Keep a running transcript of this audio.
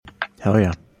Hell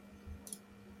yeah.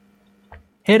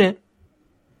 Hit it.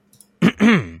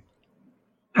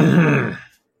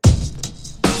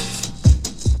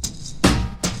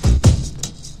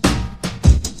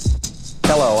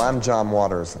 Hello, I'm John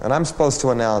Waters, and I'm supposed to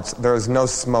announce there is no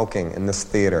smoking in this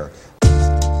theater,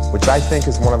 which I think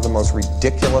is one of the most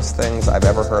ridiculous things I've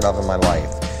ever heard of in my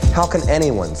life. How can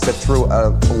anyone sit through a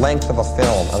length of a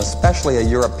film, and especially a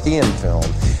European film,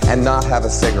 and not have a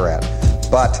cigarette?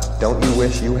 But don't you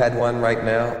wish you had one right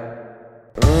now?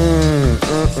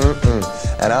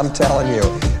 And I'm telling you,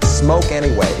 smoke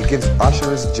anyway. It gives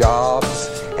ushers jobs,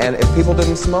 and if people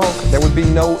didn't smoke, there would be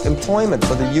no employment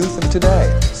for the youth of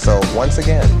today. So once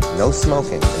again, no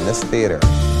smoking in this theater.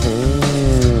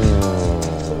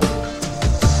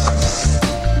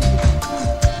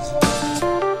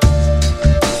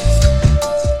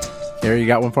 Harry, you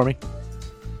got one for me?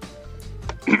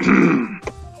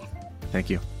 Thank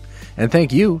you. And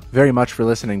thank you very much for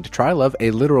listening to Try Love,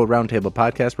 a literal roundtable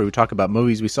podcast where we talk about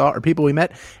movies we saw or people we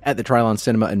met at the Trylon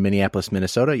Cinema in Minneapolis,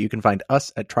 Minnesota. You can find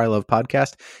us at Try Love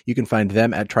Podcast. You can find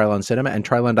them at Trylon Cinema and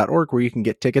Trylon.org, where you can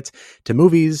get tickets to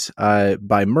movies,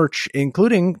 buy merch,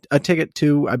 including a ticket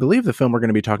to, I believe, the film we're going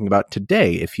to be talking about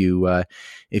today, if you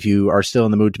are still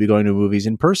in the mood to be going to movies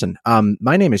in person.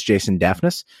 My name is Jason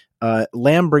Daphnis.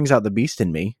 Lamb brings out the beast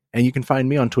in me, and you can find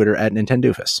me on Twitter at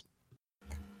Nintendoofus.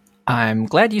 I'm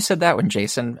glad you said that one,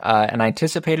 Jason, and I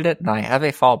anticipated it, and I have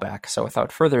a fallback. So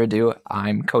without further ado,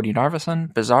 I'm Cody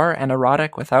Narveson, bizarre and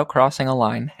erotic without crossing a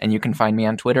line, and you can find me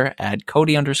on Twitter at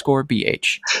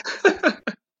Cody_BH.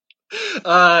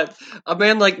 A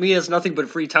man like me has nothing but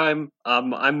free time.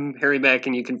 I'm Harry Mack,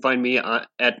 and you can find me on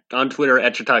Twitter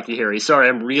at Shiitake Harry. Sorry,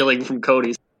 I'm reeling from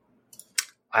Cody's.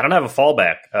 I don't have a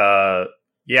fallback.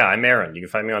 Yeah, I'm Aaron. You can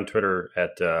find me on Twitter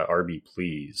at RB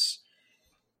Please.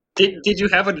 Did you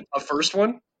have a first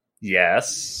one?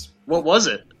 Yes. What was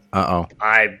it? Uh-oh.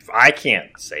 I can't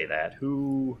say that.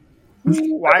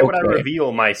 Why would I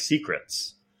reveal my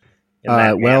secrets?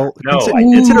 Well, no,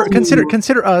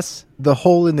 consider us the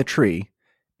hole in the tree,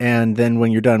 and then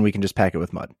when you're done, we can just pack it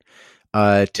with mud.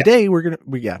 Today we're gonna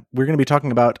be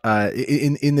talking about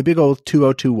in the big old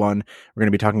 2021. We're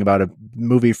gonna be talking about a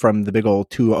movie from the big old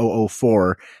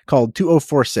 2004 called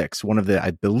 2046. One of the,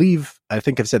 I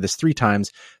think I've said this 3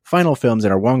 times, final films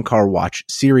in our Wong Kar-Wai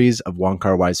series of Wong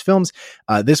Kar-Wai's films.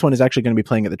 This one is actually going to be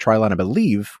playing at the Trylon, I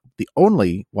believe, the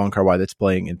only Wong Kar-Wai that's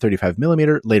playing in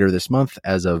 35mm later this month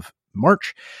as of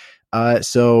March.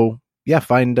 So yeah,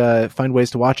 find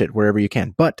ways to watch it wherever you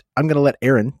can. But I'm going to let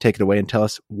Aaron take it away and tell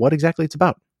us what exactly it's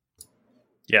about.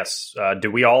 Yes. Do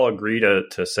we all agree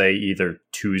to say either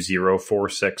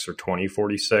 2046 or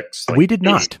 2046? We did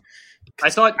not.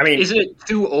 Isn't it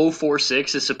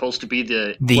 2046 is supposed to be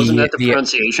wasn't that the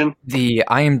pronunciation? The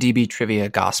IMDb Trivia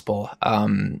Gospel,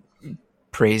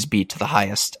 praise be to the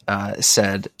highest,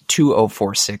 said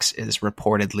 2046 is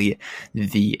reportedly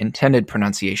the intended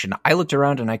pronunciation. I looked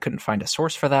around and I couldn't find a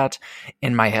source for that.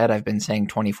 In my head, I've been saying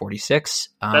 2046.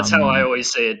 That's how I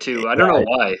always say it too. I don't know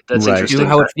why. That's interesting. Do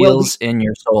how it feels in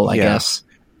your soul, I guess.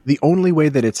 The only way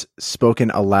that it's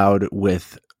spoken aloud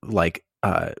with like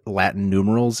Latin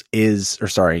numerals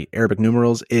Arabic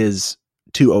numerals is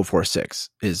 2046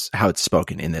 is how it's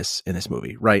spoken in this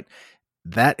movie, right?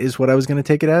 That is what I was going to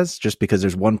take it as, just because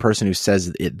there's one person who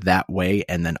says it that way,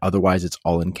 and then otherwise it's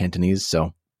all in Cantonese.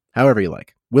 So however you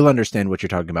like, we'll understand what you're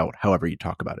talking about, however you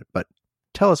talk about it, but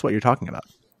tell us what you're talking about.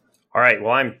 All right.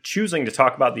 Well, I'm choosing to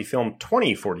talk about the film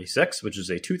 2046, which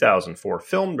is a 2004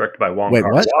 film directed by Wong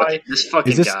Kar-Wai. This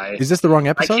fucking guy. Is this the wrong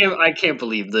episode? I can't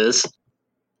believe this.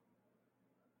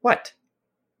 What?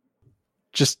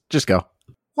 Just go.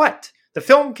 What? The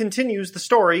film continues the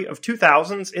story of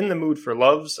 2000s In the Mood for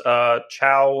Love's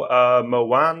Chow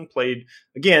Mo-wan, played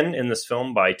again in this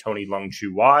film by Tony Leung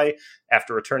Chiu-wai.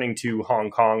 After returning to Hong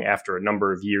Kong after a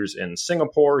number of years in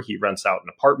Singapore, he rents out an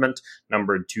apartment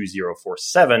numbered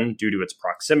 2047 due to its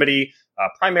proximity,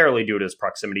 primarily due to its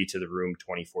proximity to the room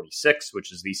 2046,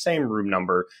 which is the same room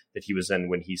number that he was in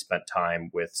when he spent time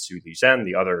with Su Li Zhen,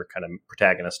 the other kind of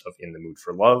protagonist of In the Mood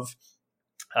for Love.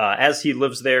 As he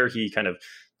lives there, he kind of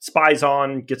spies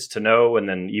on, gets to know, and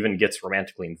then even gets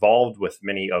romantically involved with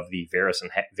many of the various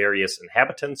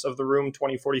inhabitants of the room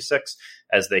 2046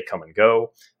 as they come and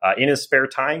go. In his spare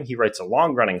time, he writes a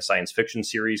long-running science fiction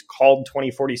series called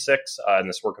 2046. In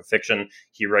this work of fiction,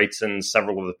 he writes in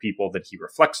several of the people that he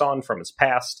reflects on from his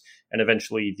past, and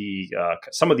eventually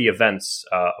some of the events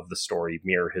of the story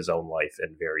mirror his own life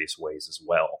in various ways as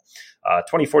well.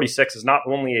 2046 is not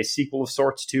only a sequel of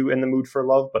sorts to In the Mood for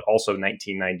Love, but also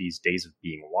 1990's Days of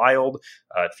Being Wild.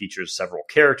 It features several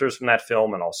characters from that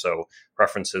film and also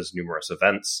references numerous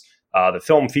events. The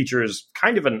film features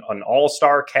kind of an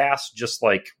all-star cast, just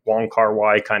like Wong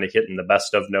Kar-wai kind of hitting the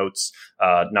best of notes.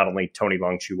 Not only Tony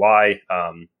Leung-Chiu-wai,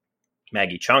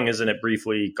 Maggie Cheung is in it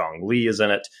briefly, Gong Li is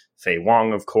in it, Faye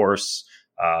Wong, of course,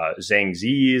 Zhang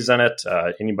Zi is in it.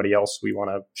 Anybody else we want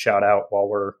to shout out while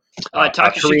we're...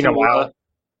 Takashi Kimura.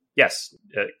 Yes,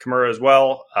 Kimura as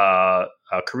well.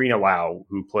 Karina Lau,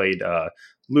 who played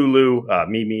Lulu,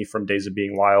 Mimi from Days of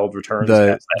Being Wild, returns.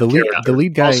 The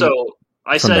lead guy. Also,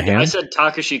 I said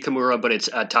Takashi Kimura, but it's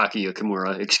Takuya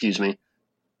Kimura. Excuse me.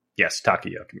 Yes,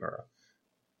 Takuya Kimura.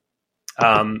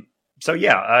 So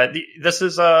yeah, this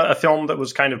is a film that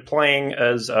was kind of playing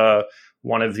as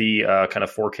one of the kind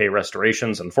of 4K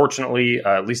restorations. Unfortunately,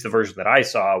 at least the version that I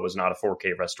saw was not a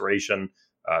 4K restoration.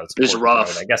 It was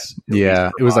rough. I guess.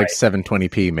 Yeah, it was like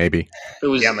 720p maybe. It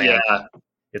was. Yeah.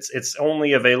 It's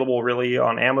only available really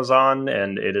on Amazon,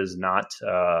 and it is not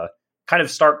kind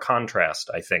of stark contrast,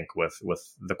 I think, with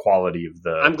the quality of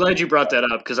the. I'm glad you brought that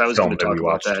up because I was going to talk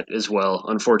about that as well.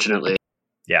 Unfortunately.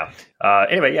 Yeah.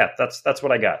 Anyway, yeah, that's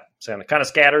what I got. So I'm kind of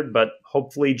scattered, but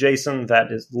hopefully, Jason,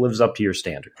 lives up to your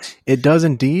standards. It does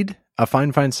indeed. A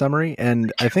fine summary,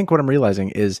 and I think what I'm realizing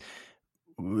is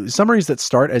summaries that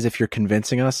start as if you're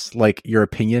convincing us, like your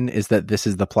opinion is that this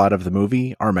is the plot of the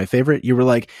movie, are my favorite. You were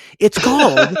like, it's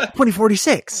called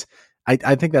 2046.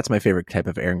 I think that's my favorite type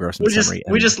of Aaron Grossman summary.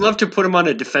 We just love to put him on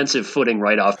a defensive footing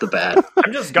right off the bat.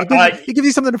 I'm just it gives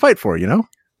you something to fight for, you know?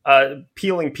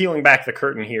 Peeling back the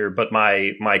curtain here, but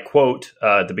my quote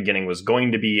at the beginning was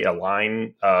going to be a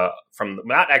line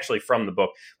not actually from the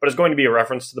book, but it's going to be a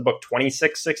reference to the book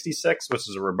 2666, which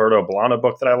is a Roberto Bolaño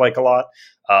book that I like a lot.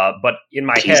 But in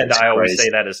my head, I always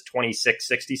say that as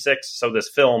 2666. So this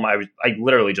film, I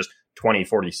literally just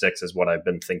 2046 is what I've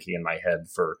been thinking in my head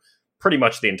for pretty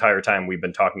much the entire time we've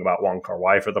been talking about Wong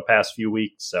Kar-wai for the past few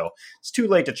weeks. So it's too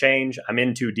late to change. I'm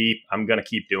in too deep. I'm going to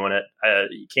keep doing it.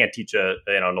 You can't teach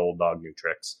an old dog new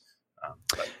tricks.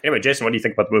 But anyway, Jason, what do you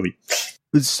think about the movie?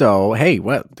 So, hey,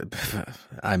 well,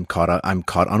 I'm caught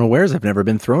unawares. I've never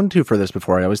been thrown to for this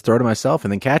before. I always throw to myself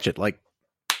and then catch it.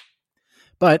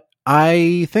 But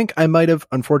I think I might have,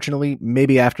 unfortunately,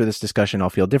 maybe after this discussion,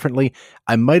 I'll feel differently.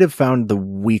 I might have found the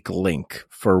weak link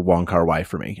for Wong Kar-wai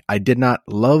for me. I did not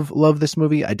love this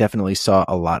movie. I definitely saw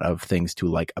a lot of things to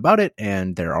like about it,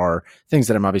 and there are things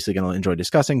that I'm obviously going to enjoy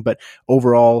discussing. But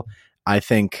overall, I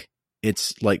think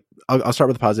it's like, I'll start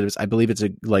with the positives. I believe it's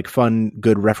a fun,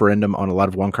 good referendum on a lot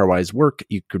of Wong Kar-wai's work.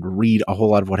 You could read a whole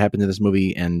lot of what happened in this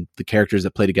movie and the characters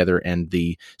that play together and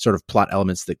the sort of plot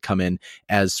elements that come in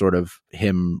as sort of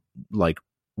him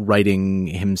writing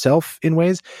himself in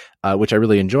ways, which I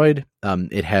really enjoyed.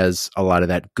 It has a lot of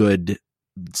that good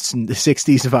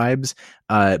 60s vibes,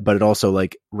 but it also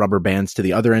rubber bands to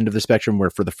the other end of the spectrum, where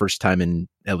for the first time in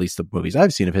at least the movies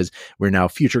I've seen of his, we're now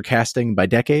future casting by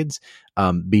decades,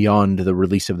 beyond the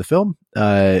release of the film,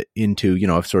 into,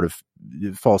 a sort of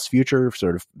false future,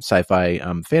 sort of sci-fi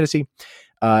fantasy.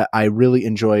 I really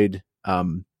enjoyed,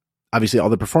 obviously all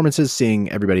the performances, seeing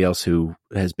everybody else who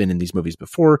has been in these movies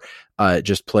before,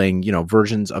 just playing,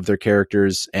 versions of their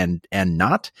characters and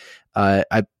not,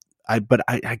 but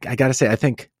I gotta say, I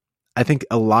think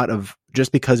a lot of,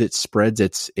 just because it spreads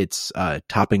its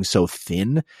topping so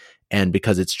thin, and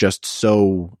because it's just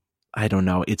so, I don't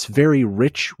know, it's very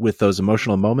rich with those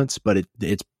emotional moments, but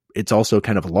it's also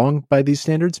kind of long by these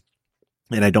standards.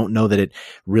 And I don't know that it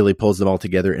really pulls them all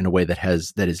together in a way that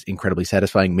is incredibly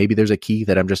satisfying. Maybe there's a key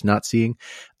that I'm just not seeing,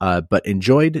 but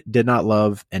enjoyed, did not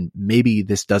love. And maybe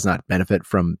this does not benefit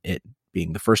from it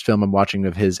being the first film I'm watching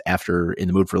of his after In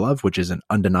the Mood for Love, which is an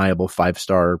undeniable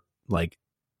 5-star,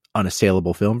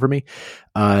 unassailable film for me.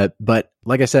 But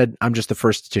like I said, I'm just the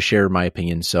first to share my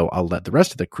opinion. So I'll let the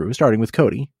rest of the crew, starting with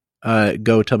Cody,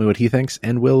 go tell me what he thinks,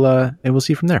 and we'll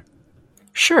see from there.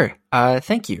 Sure.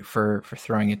 Thank you for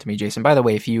throwing it to me, Jason. By the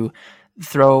way, if you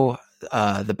throw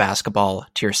the basketball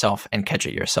to yourself and catch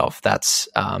it yourself, that's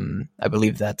I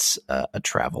believe that's a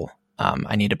travel.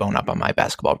 I need to bone up on my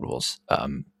basketball rules.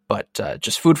 But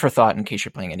just food for thought in case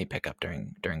you're playing any pickup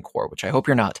during core, which I hope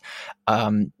you're not.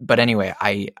 But anyway,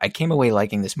 I came away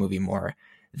liking this movie more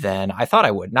than I thought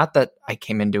I would. Not that I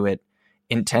came into it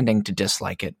intending to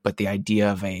dislike it, but the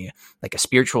idea of a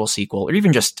spiritual sequel, or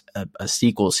even just a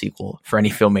sequel for any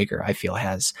filmmaker, I feel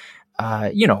has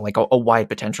a wide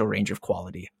potential range of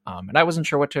quality. And I wasn't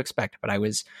sure what to expect, but I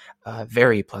was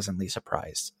very pleasantly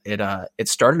surprised. It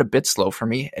started a bit slow for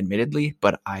me, admittedly,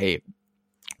 but I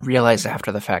realized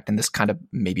after the fact, and this kind of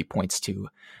maybe points to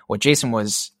what Jason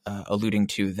was alluding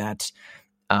to, that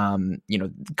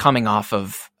coming off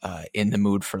of In the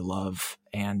Mood for Love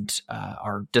and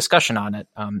our discussion on it,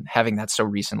 having that so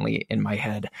recently in my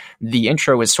head, the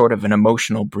intro is sort of an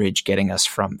emotional bridge getting us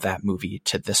from that movie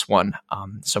to this one.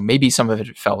 So maybe some of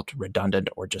it felt redundant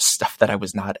or just stuff that I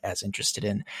was not as interested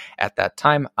in at that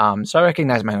time. So I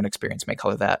recognize my own experience may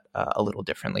color that a little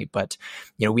differently, but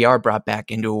we are brought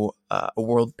back into a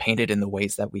world painted in the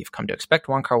ways that we've come to expect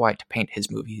Wong Kar-wai to paint his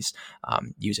movies,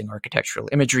 using architectural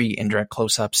imagery, indirect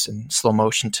close-ups, and slow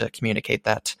motion to communicate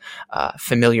that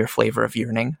familiar flavor of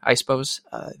yearning, I suppose.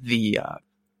 The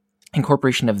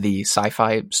incorporation of the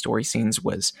sci-fi story scenes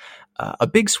was a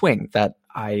big swing that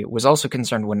I was also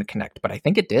concerned wouldn't connect, but I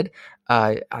think it did.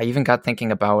 I even got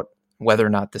thinking about whether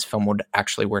or not this film would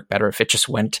actually work better if it just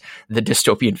went the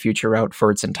dystopian future route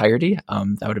for its entirety.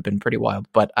 That would have been pretty wild.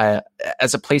 But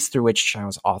as a place through which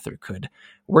Chow's author could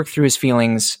work through his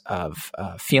feelings of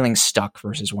feeling stuck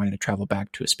versus wanting to travel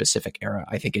back to a specific era,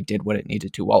 I think it did what it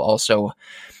needed to, while also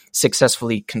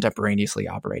successfully contemporaneously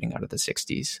operating out of the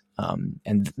 60s.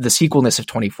 And the sequelness of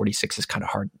 2046 is kind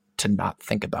of hard to not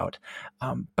think about.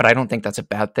 But I don't think that's a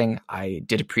bad thing. I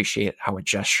did appreciate how it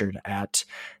gestured at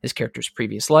his character's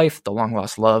previous life, the long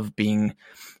lost love, being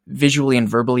visually and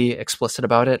verbally explicit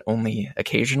about it only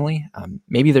occasionally.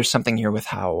 Maybe there's something here with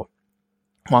how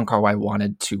Wong Kar-wai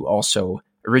wanted to also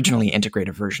originally integrate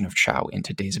a version of Chow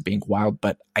into Days of Being Wild,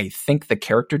 but I think the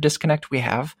character disconnect we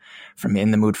have from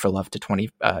In the Mood for Love to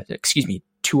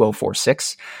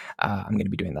 2046, I'm going to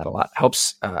be doing that a lot,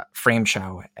 helps frame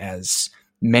Chow as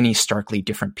many starkly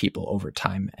different people over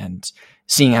time, and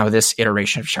seeing how this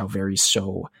iteration of Chow varies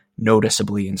so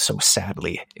noticeably and so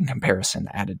sadly in comparison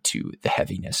added to the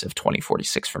heaviness of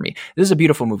 2046 for me. This is a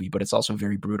beautiful movie, but it's also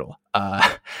very brutal.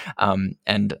 I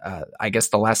guess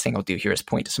the last thing I'll do here is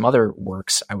point to some other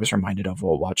works I was reminded of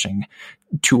while watching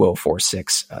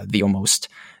 2046. The almost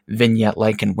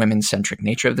vignette-like and women-centric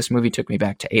nature of this movie took me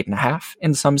back to 8.5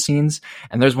 in some scenes,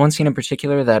 and there's one scene in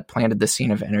particular that planted the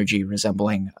scene of energy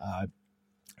resembling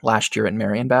Last Year at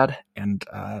Marienbad, and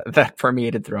that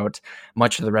permeated throughout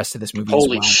much of the rest of this movie.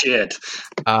 Holy as well. Shit!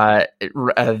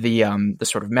 The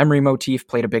sort of memory motif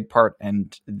played a big part,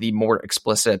 and the more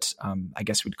explicit, I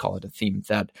guess we'd call it a theme,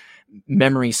 that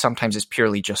memory sometimes is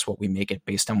purely just what we make it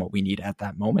based on what we need at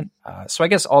that moment. So I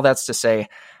guess all that's to say,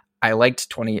 I liked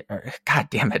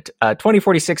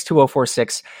 2046,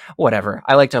 2046, whatever.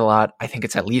 I liked it a lot. I think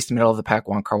it's at least middle of the pack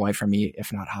Wong Kar-wai for me,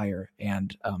 if not higher.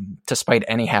 And despite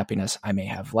any happiness I may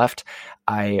have left,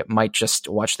 I might just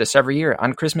watch this every year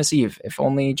on Christmas Eve, if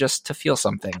only just to feel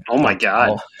something. Oh my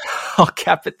God. I'll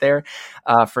cap it there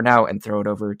for now and throw it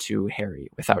over to Harry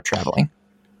without traveling.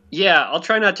 Yeah, I'll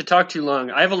try not to talk too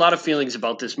long. I have a lot of feelings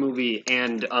about this movie,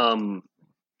 and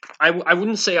I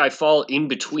wouldn't say I fall in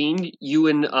between you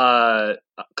and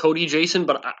Cody, Jason,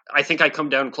 but I think I come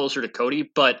down closer to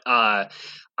Cody. But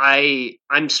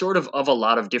I'm sort of a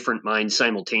lot of different minds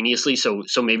simultaneously, so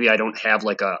maybe I don't have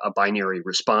like a binary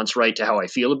response right to how I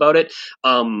feel about it.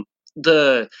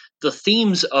 The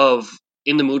themes of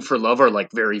In the Mood for Love are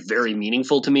like very, very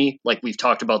meaningful to me. Like we've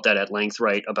talked about that at length,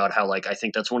 right? About how like I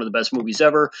think that's one of the best movies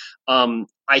ever.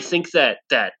 I think that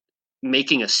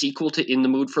making a sequel to In the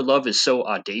Mood for Love is so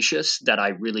audacious that I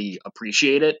really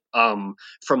appreciate it.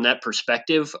 From that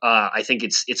perspective, I think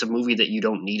it's a movie that you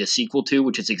don't need a sequel to,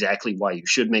 which is exactly why you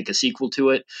should make a sequel to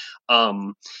it.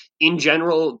 In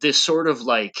general, this sort of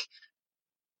like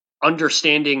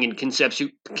understanding and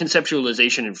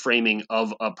conceptualization and framing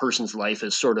of a person's life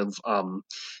is sort of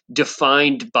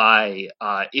defined by,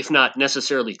 if not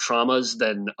necessarily traumas,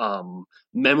 then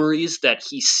memories that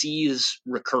he sees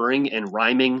recurring and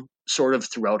rhyming sort of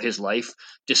throughout his life,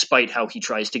 despite how he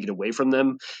tries to get away from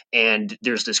them. And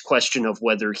there's this question of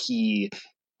whether he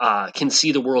can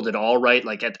see the world at all, right?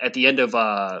 Like at the end of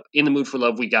In the Mood for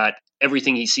Love, we got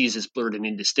everything he sees is blurred and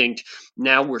indistinct.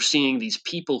 Now we're seeing these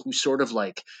people who sort of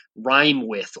like rhyme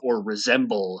with or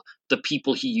resemble the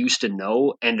people he used to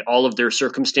know, and all of their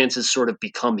circumstances sort of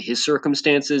become his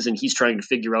circumstances, and he's trying to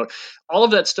figure out all of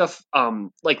that stuff.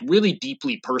 Like really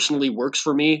deeply personally works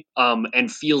for me,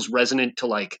 and feels resonant to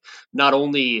like not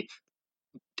only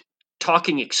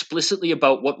talking explicitly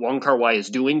about what Wong Kar-wai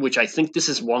is doing, which I think this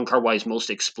is Wong Kar-wai's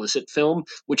most explicit film,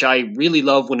 which I really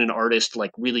love when an artist like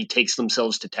really takes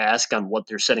themselves to task on what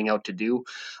they're setting out to do.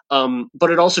 But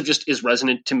it also just is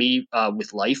resonant to me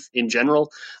with life in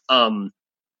general.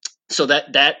 So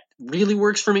that really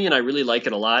works for me, and I really like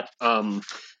it a lot.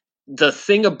 The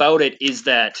thing about it is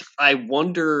that I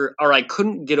wonder, or I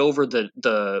couldn't get over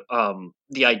the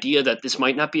idea that this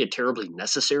might not be a terribly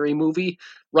necessary movie,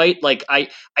 right? Like I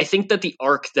think that the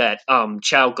arc that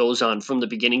Chow goes on from the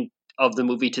beginning of the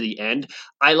movie to the end,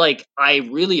 I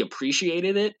really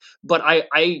appreciated it, but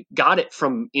I got it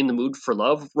from In the Mood for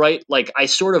Love, right? Like I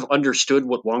sort of understood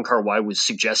what Wong Kar-wai was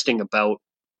suggesting about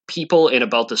people and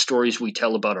about the stories we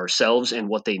tell about ourselves and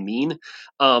what they mean.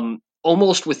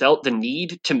 Almost without the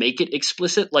need to make it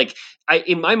explicit. Like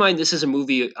in my mind, this is a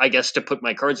movie, I guess, to put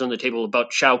my cards on the table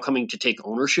about Chow coming to take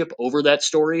ownership over that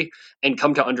story and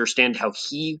come to understand how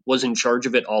he was in charge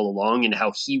of it all along and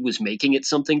how he was making it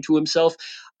something to himself.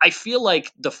 I feel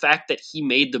like the fact that he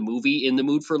made the movie In the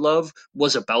Mood for Love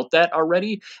was about that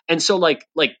already. And so like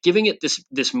giving it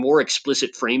this more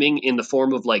explicit framing in the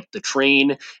form of like the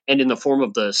train and in the form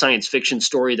of the science fiction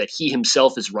story that he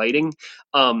himself is writing,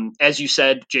 as you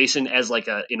said, Jason, as like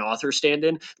an author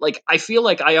stand-in, like I feel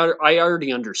like I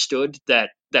already understood that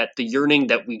the yearning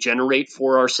that we generate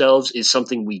for ourselves is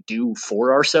something we do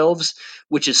for ourselves,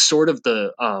 which is sort of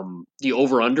the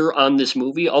over-under on this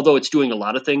movie, although it's doing a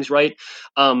lot of things right.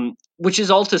 Which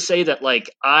is all to say that like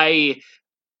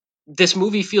this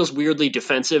movie feels weirdly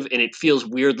defensive, and it feels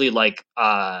weirdly like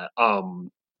Wong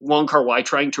Kar-wai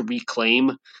trying to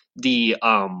reclaim the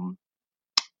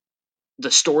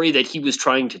story that he was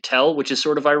trying to tell, which is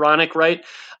sort of ironic, right?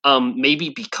 Maybe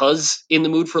because In the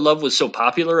Mood for Love was so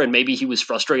popular, and maybe he was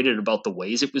frustrated about the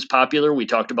ways it was popular. We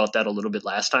talked about that a little bit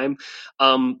last time.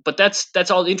 But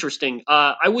that's all interesting.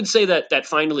 I would say that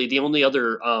finally the only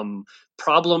other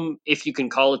problem, if you can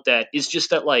call it that, is just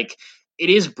that like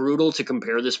it is brutal to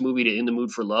compare this movie to In the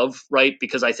Mood for Love, right?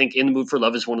 Because I think In the Mood for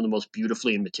Love is one of the most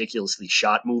beautifully and meticulously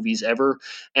shot movies ever.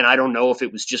 And I don't know if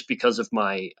it was just because of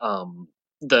my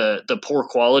the poor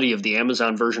quality of the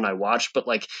Amazon version I watched, but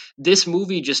like this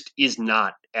movie just is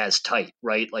not as tight,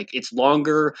 right? Like it's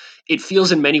longer. It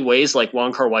feels in many ways like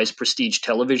Wong Kar-wai's prestige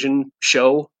television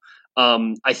show.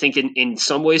 I think in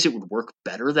some ways it would work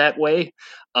better that way.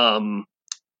 And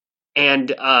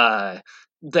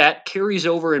that carries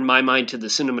over in my mind to the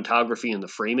cinematography and the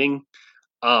framing,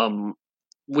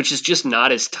 which is just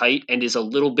not as tight and is a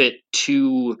little bit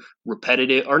too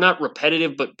repetitive, or not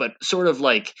repetitive, but sort of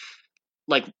like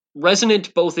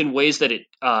resonant both in ways that it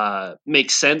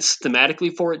makes sense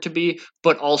thematically for it to be,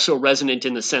 but also resonant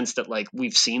in the sense that like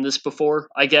we've seen this before,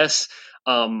 I guess.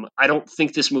 I don't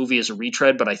think this movie is a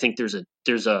retread, but I think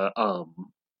there's a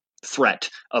threat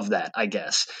of that, I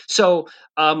guess. So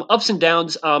ups and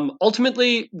downs.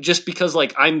 Ultimately, just because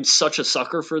like I'm such a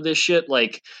sucker for this shit,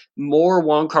 like more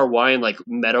Wong Kar-wai and like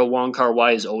meta Wong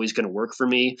Kar-wai is always going to work for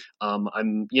me.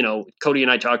 I'm, Cody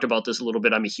and I talked about this a little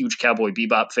bit. I'm a huge Cowboy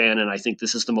Bebop fan, and I think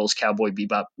this is the most Cowboy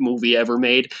Bebop movie ever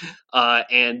made.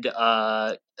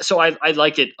 So I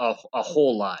like it a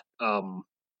whole lot.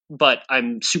 But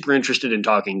I'm super interested in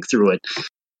talking through it.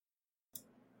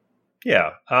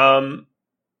 Yeah.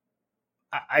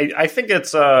 I think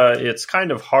it's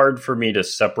kind of hard for me to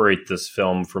separate this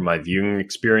film from my viewing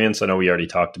experience. I know we already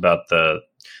talked about the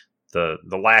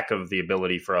lack of the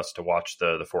ability for us to watch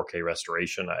the 4K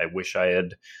restoration. I wish I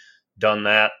had done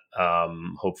that.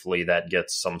 Hopefully that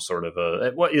gets some sort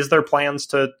of what is there plans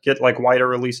to get like wider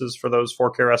releases for those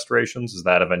 4K restorations? Is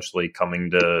that eventually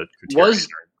coming to Criterion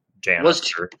or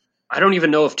Janus? I don't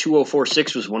even know if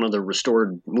 2046 was one of the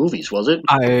restored movies, was it?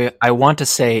 I want to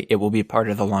say it will be part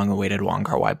of the long-awaited Wong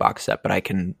Kar-wai box set, but I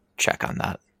can check on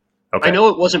that. Okay. I know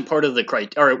it wasn't part of the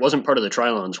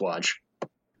Trilon's watch.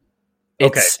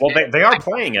 Okay, well they are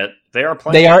playing it.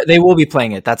 They will be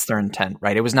playing it. That's their intent,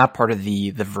 right? It was not part of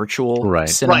the virtual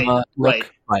cinema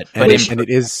look, but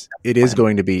it is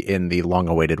going to be in the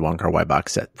long-awaited Wong Kar-wai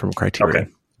box set from Criterion.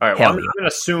 Okay. All right, well, I'm going to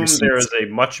assume there is a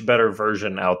much better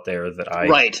version out there that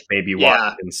I maybe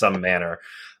watched in some manner.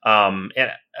 I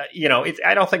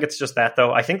don't think it's just that,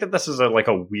 though. I think that this is a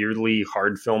weirdly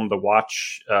hard film to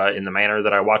watch in the manner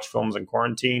that I watch films in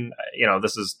quarantine.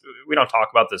 We don't talk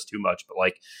about this too much, but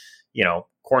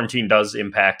quarantine does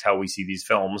impact how we see these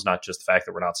films, not just the fact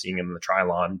that we're not seeing them in the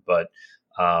Trilon, but,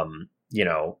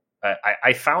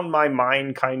 I found my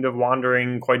mind kind of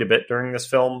wandering quite a bit during this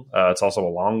film. It's also a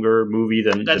longer movie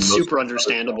than super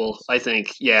understandable, I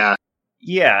think. Yeah.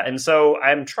 Yeah. And so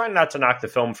I'm trying not to knock the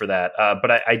film for that.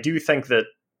 But I do think that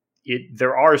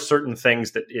there are certain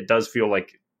things that it does feel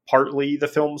like partly the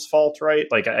film's fault, right?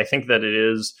 Like, I think that it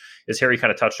is, as Harry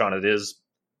kind of touched on, it is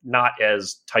not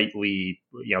as tightly,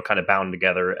 kind of bound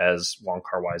together as Wong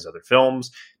Kar-wai's other films.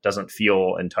 It doesn't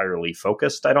feel entirely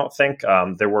focused, I don't think.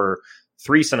 There were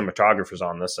 3 cinematographers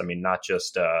on this. I mean, not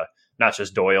just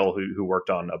Doyle, who worked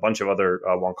on a bunch of other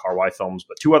Wong Kar-wai films,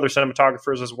 but 2 other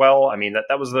cinematographers as well. I mean,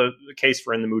 that was the case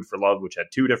for In the Mood for Love, which had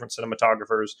 2 different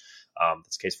cinematographers.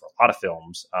 That's the case for a lot of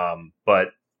films. But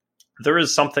there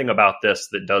is something about this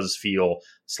that does feel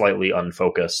slightly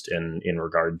unfocused in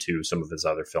regard to some of his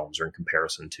other films, or in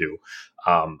comparison to.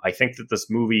 I think that this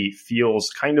movie feels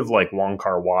kind of like Wong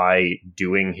Kar-wai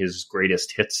doing his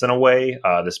greatest hits in a way.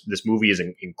 This movie is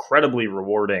incredibly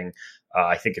rewarding.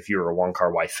 I think if you're a Wong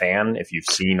Kar-wai fan, if you've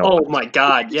seen oh my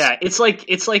god, yeah, it's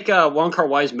like Wong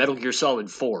Kar-wai's Metal Gear Solid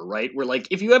 4, right? Where like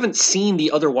if you haven't seen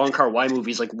the other Wong Kar-wai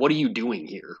movies, like what are you doing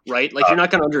here, right? Like you're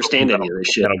not going to understand any of this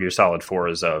shit. Metal Gear Solid 4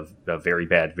 is a very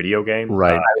bad video game,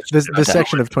 right? The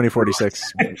section of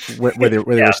 2046 where they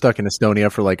were stuck in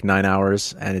Estonia for like 9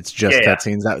 hours, and it's just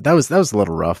cutscenes. That was a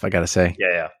little rough, I gotta say.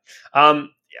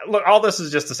 Look, all this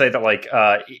is just to say that, like,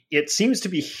 it seems to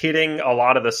be hitting a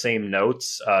lot of the same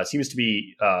notes. Seems to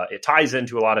be, it ties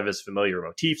into a lot of his familiar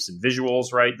motifs and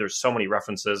visuals, right? There's so many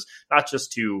references, not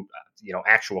just to,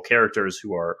 actual characters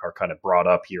who are kind of brought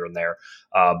up here and there,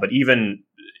 but even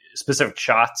specific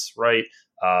shots, right?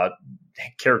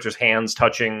 Characters' hands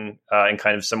touching in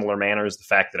kind of similar manners. The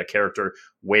fact that a character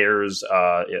wears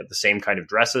the same kind of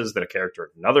dresses that a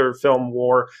character in another film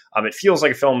wore. It feels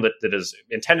like a film that is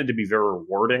intended to be very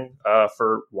rewarding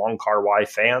for Wong Kar-wai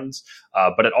fans,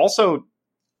 but it also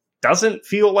doesn't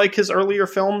feel like his earlier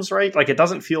films, right? Like, it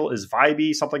doesn't feel as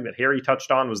vibey. Something that Harry touched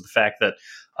on was the fact that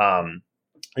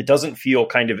it doesn't feel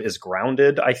kind of as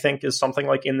grounded, I think, as something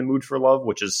like In the Mood for Love,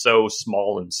 which is so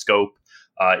small in scope.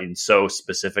 And so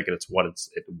specific, and it's what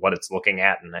it's looking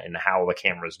at, and how the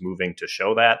camera is moving to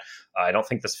show that. I don't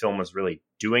think this film is really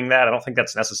doing that. I don't think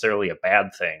that's necessarily a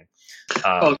bad thing.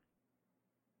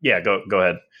 Yeah, go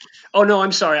ahead. Oh no,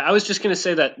 I'm sorry. I was just going to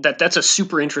say that's a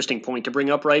super interesting point to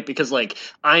bring up, right? Because like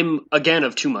I'm again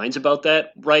of two minds about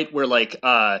that, right? Where like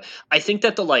I think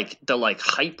that the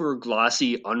hyper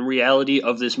glossy unreality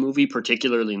of this movie,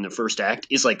 particularly in the first act,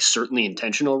 is like certainly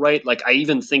intentional, right? Like I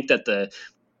even think that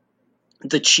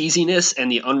the cheesiness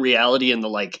and the unreality and the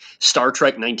like Star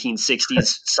Trek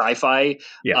 1960s sci-fi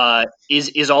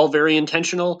is all very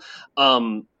intentional.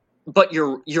 But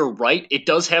you're right. It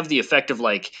does have the effect of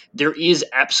like there is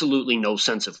absolutely no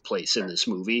sense of place in this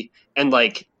movie, and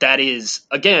like that is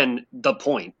again the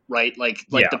point, right?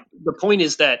 The point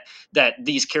is that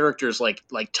these characters like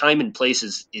time and place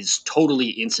is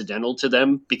totally incidental to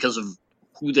them because of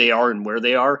who they are and where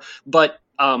they are, but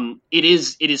it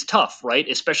is tough, right?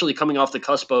 Especially coming off the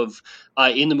cusp of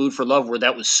In the Mood for Love, where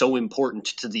that was so important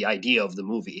to the idea of the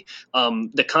movie.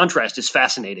 The contrast is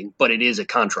fascinating, but it is a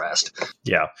contrast.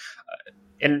 Yeah.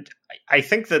 And I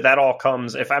think that all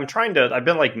comes, if I'm trying to, I've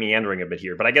been like meandering a bit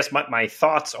here, but I guess my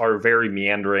thoughts are very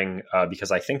meandering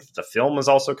because I think that the film is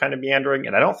also kind of meandering,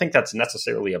 and I don't think that's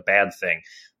necessarily a bad thing.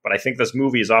 But I think this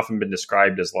movie has often been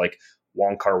described as like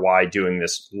Wong Kar-wai doing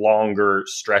this longer,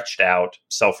 stretched out,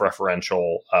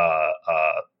 self-referential,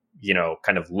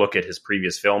 kind of look at his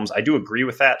previous films. I do agree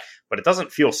with that, but it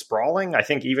doesn't feel sprawling. I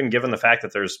think even given the fact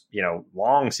that there's,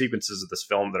 long sequences of this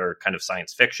film that are kind of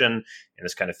science fiction and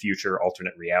this kind of future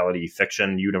alternate reality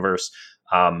fiction universe,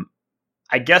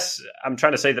 I guess I'm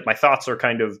trying to say that my thoughts are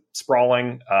kind of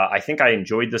sprawling. I think I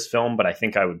enjoyed this film, but I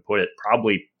think I would put it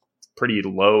probably pretty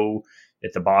low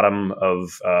at the bottom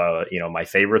of, my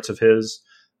favorites of his.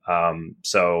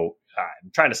 So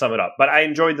I'm trying to sum it up, but I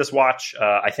enjoyed this watch.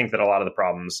 I think that a lot of the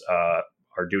problems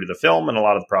are due to the film, and a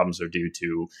lot of the problems are due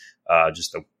to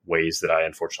just the ways that I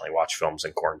unfortunately watch films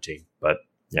in quarantine. But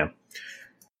yeah,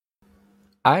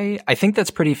 I think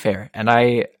that's pretty fair. And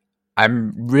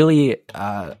I'm really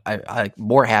I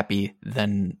more happy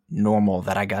than normal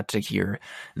that I got to hear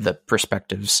the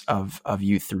perspectives of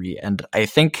you three. And I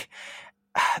think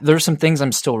there's some things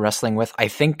I'm still wrestling with. I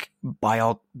think by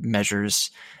all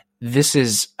measures, this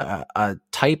is a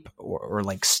type or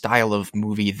like style of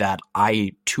movie that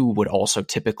I too would also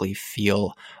typically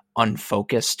feel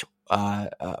unfocused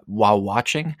while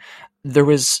watching. There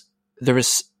was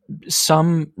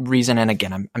some reason, and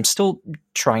again, I'm still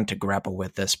trying to grapple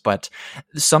with this, but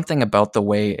something about the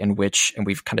way in which, and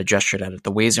we've kind of gestured at it,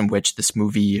 the ways in which this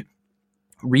movie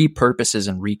repurposes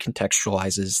and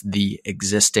recontextualizes the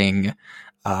existing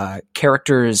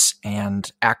characters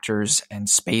and actors and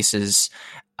spaces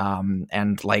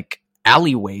and like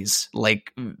alleyways,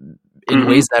 like in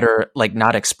ways that are like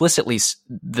not explicitly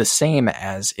the same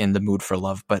as In the Mood for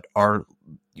Love, but are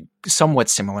somewhat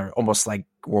similar, almost like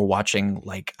we're watching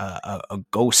like a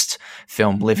ghost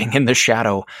film living in the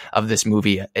shadow of this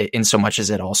movie, in so much as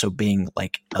it also being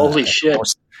like holy shit,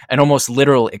 an almost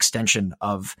literal extension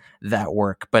of that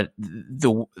work. But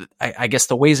I guess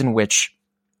the ways in which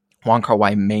Wong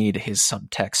Kar-wai made his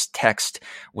subtext text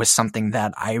was something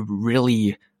that I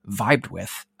really vibed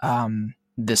with.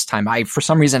 This time, I for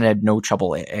some reason had no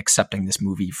trouble accepting this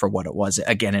movie for what it was,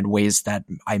 again in ways that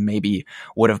I maybe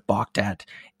would have balked at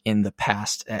in the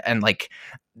past, and like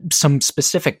some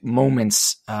specific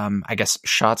moments, I guess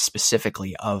shots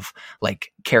specifically of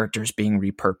like characters being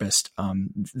repurposed.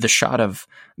 The shot of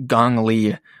Gong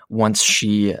Li once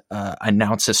she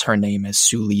announces her name as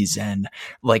Su Li Zhen,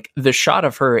 like the shot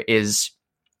of her is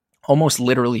almost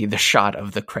literally the shot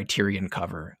of the Criterion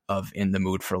cover of In the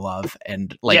Mood for Love.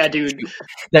 And like, yeah, dude,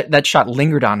 that shot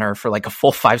lingered on her for like a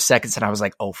full 5 seconds. And I was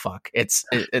like, oh fuck,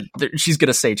 she's going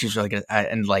to say it. She's really gonna,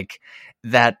 and like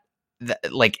that,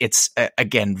 like it's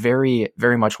again very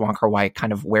very much Wong Kar-wai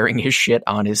kind of wearing his shit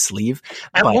on his sleeve.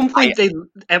 At one point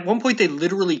they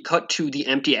literally cut to the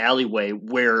empty alleyway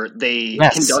where they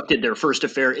conducted their first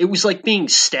affair. It was like being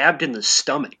stabbed in the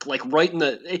stomach, like right in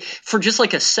the for just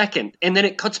like a second, and then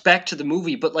it cuts back to the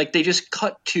movie. But like they just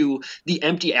cut to the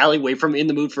empty alleyway from In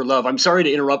the Mood for Love. I'm sorry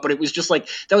to interrupt, but it was just like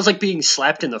that was like being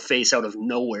slapped in the face out of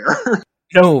nowhere.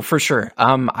 No, for sure.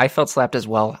 I felt slapped as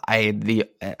well. I've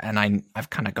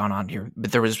kind of gone on here, but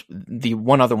there was the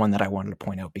one other one that I wanted to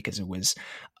point out because it was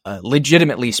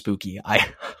legitimately spooky.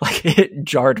 It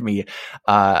jarred me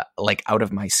like out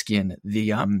of my skin.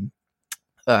 The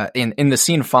in the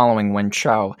scene following when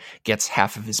Chow gets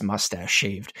half of his mustache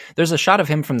shaved, there's a shot of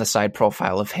him from the side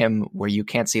profile of him where you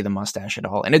can't see the mustache at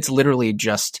all, and it's literally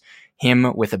just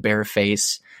him with a bare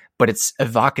face. But it's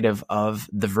evocative of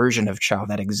the version of Chow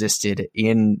that existed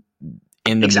in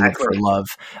the Mood for Love.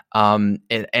 And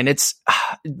it's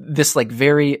this like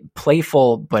very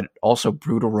playful, but also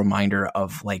brutal reminder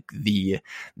of like the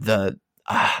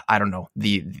I don't know,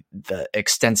 the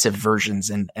extensive versions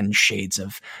and shades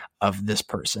of this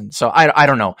person. So I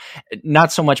don't know,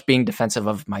 not so much being defensive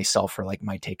of myself or like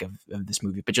my take of this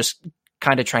movie, but just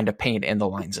kind of trying to paint in the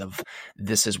lines of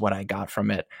this is what I got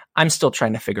from it. I'm still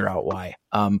trying to figure out why.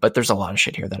 But there's a lot of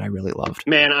shit here that I really loved.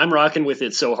 Man, I'm rocking with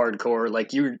it so hardcore.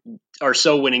 Like you are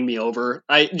so winning me over.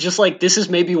 I just like, this is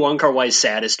maybe Wong Kar-wai's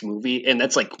saddest movie. And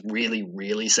that's like really,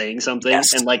 really saying something.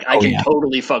 Yes. And like, I can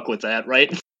totally fuck with that.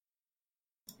 Right.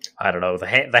 I don't know. The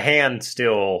hand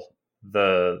still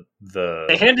the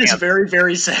hand is very,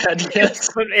 very sad. Yes.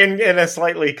 in a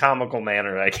slightly comical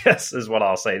manner, I guess, is what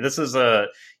I'll say. This is a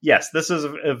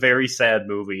very sad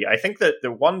movie. I think that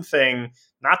the one thing,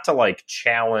 not to like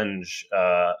challenge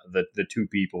the two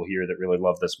people here that really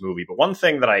love this movie, but one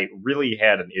thing that I really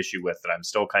had an issue with that I'm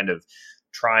still kind of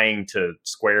trying to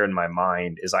square in my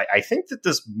mind is I think that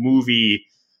this movie,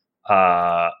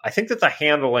 I think that the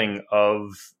handling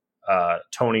of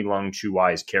Tony Leung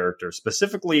Chiu-wai's character,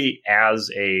 specifically as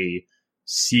a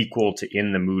sequel to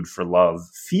In the Mood for Love,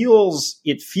 feels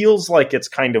like it's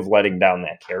kind of letting down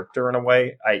that character in a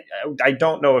way. I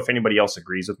don't know if anybody else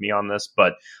agrees with me on this,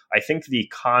 but I think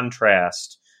the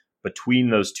contrast between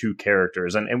those two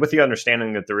characters, and with the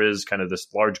understanding that there is kind of this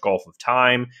large gulf of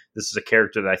time, this is a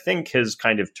character that I think has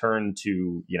kind of turned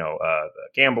to,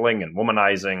 gambling and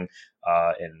womanizing,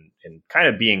 and kind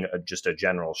of being just a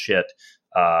general shit.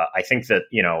 I think that,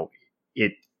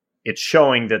 it's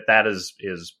showing that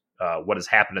is what has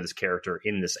happened to this character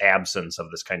in this absence of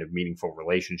this kind of meaningful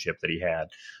relationship that he had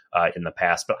in the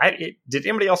past. But did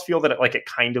anybody else feel that it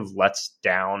kind of lets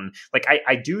down? Like,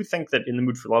 I do think that In the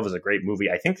Mood for Love is a great movie.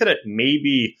 I think that it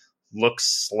maybe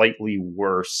looks slightly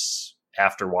worse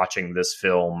after watching this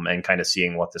film and kind of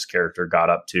seeing what this character got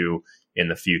up to in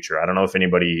the future. I don't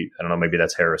know, maybe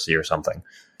that's heresy or something.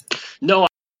 No,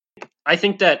 I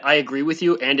think that I agree with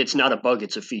you, and it's not a bug,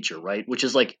 it's a feature, right? Which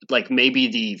is like maybe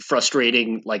the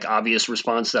frustrating, like obvious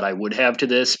response that I would have to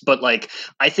this. But like,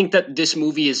 I think that this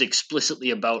movie is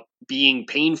explicitly about being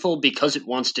painful because it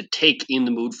wants to take In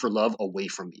the Mood for Love away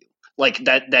from you. Like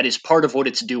that is part of what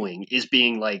it's doing, is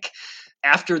being like,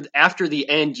 after the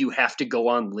end, you have to go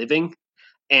on living.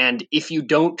 And if you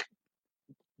don't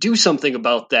do something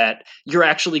about that, you're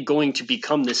actually going to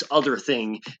become this other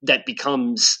thing that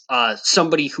becomes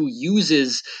somebody who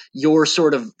uses your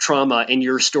sort of trauma and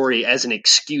your story as an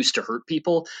excuse to hurt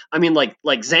people. I mean, like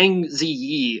Zhang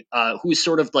Ziyi, who's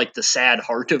sort of like the sad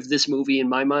heart of this movie in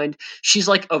my mind. She's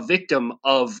like a victim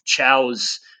of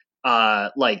Chow's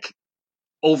like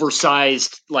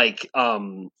oversized like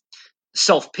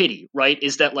self-pity, right?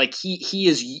 Is that like he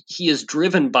is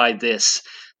driven by this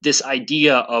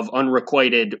idea of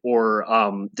unrequited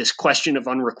or this question of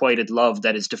unrequited love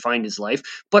that has defined his life.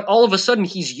 But all of a sudden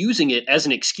he's using it as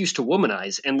an excuse to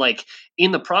womanize. And like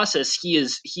in the process, he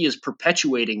is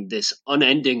perpetuating this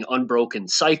unending, unbroken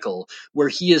cycle where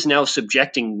he is now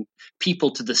subjecting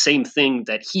people to the same thing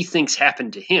that he thinks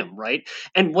happened to him. Right.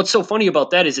 And what's so funny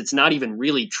about that is it's not even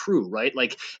really true. Right.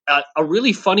 Like a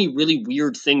really funny, really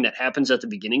weird thing that happens at the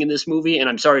beginning of this movie. And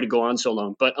I'm sorry to go on so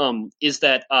long, but is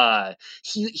that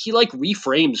he like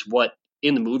reframes what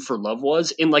In the Mood for Love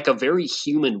was, in like a very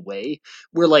human way,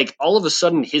 where like all of a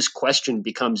sudden his question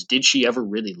becomes, did she ever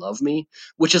really love me?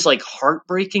 Which is like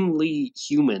heartbreakingly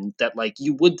human, that like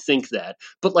you would think that,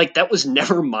 but like that was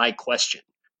never my question.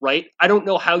 Right? I don't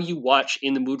know how you watch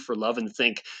In the Mood for Love and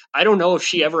think, I don't know if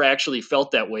she ever actually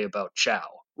felt that way about Chow.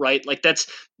 Right? Like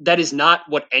that is not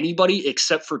what anybody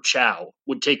except for Chow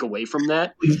would take away from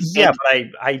that. Yeah,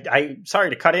 and, but I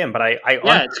sorry to cut in, but I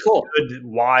yeah, it's cool.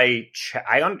 Why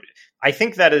I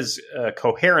think that is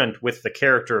coherent with the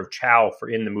character of Chow for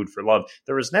In the Mood for Love.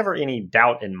 There was never any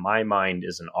doubt in my mind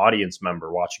as an audience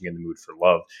member watching In the Mood for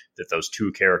Love that those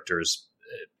two characters.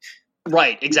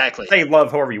 Right, exactly. They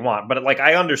love however you want, but like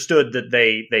I understood that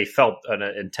they felt an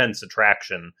intense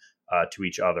attraction to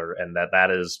each other, and that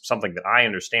is something that I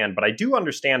understand. But I do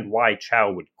understand why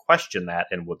Chow would question that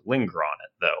and would linger on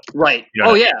it, though. Right. You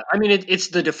know yeah. I mean, it's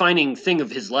the defining thing of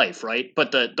his life, right?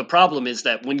 But the problem is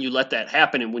that when you let that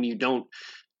happen, and when you don't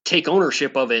take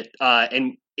ownership of it,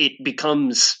 and it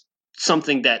becomes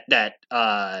something that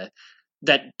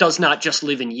does not just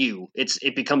live in you.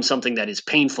 It becomes something that is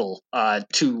painful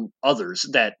to others,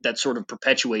 that sort of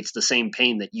perpetuates the same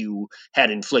pain that you had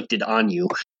inflicted on you.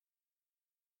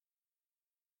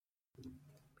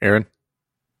 Aaron?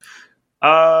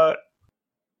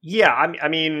 Yeah, I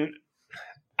mean,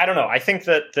 I don't know. I think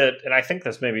that and I think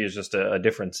this maybe is just a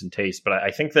difference in taste, but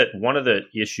I think that one of the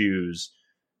issues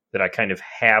that I kind of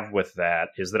have with that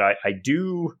is that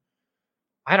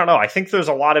I don't know. I think there's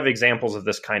a lot of examples of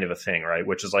this kind of a thing, right?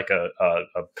 Which is like a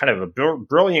kind of a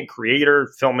brilliant creator,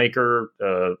 filmmaker,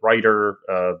 writer,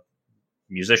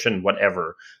 musician,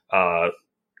 whatever,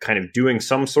 kind of doing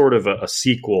some sort of a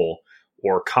sequel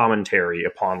or commentary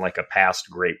upon like a past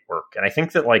great work. And I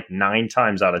think that like 9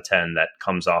 times out of 10, that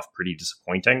comes off pretty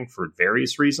disappointing for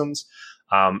various reasons.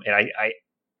 And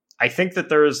I think that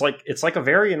there's like, it's like a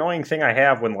very annoying thing I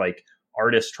have when like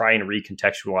artists try and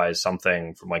recontextualize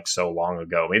something from like so long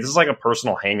ago. Maybe this is like a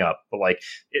personal hang up, but like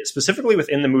specifically with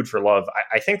In the Mood for Love,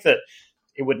 I think that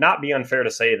it would not be unfair to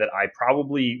say that I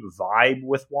probably vibe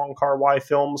with Wong Kar-wai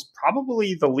films,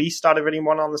 probably the least out of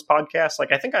anyone on this podcast.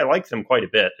 Like, I think I like them quite a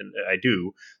bit, and I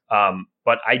do.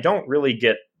 But I don't really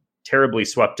get terribly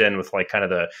swept in with like kind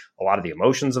of a lot of the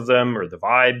emotions of them or the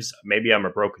vibes. Maybe I'm a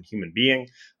broken human being.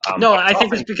 No, I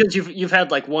think it's because you've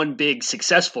had like one big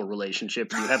successful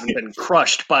relationship and you haven't been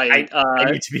crushed by.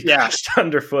 I need to be crushed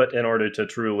underfoot in order to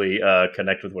truly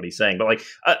connect with what he's saying. But like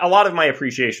a lot of my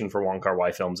appreciation for Wong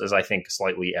Kar-wai films is, I think,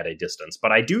 slightly at a distance.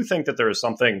 But I do think that there is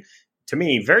something, to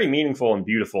me, very meaningful and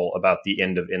beautiful about the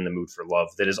end of In the Mood for Love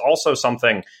that is also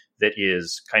something that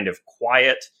is kind of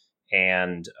quiet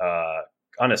and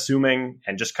unassuming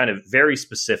and just kind of very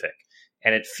specific.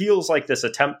 And it feels like this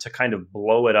attempt to kind of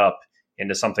blow it up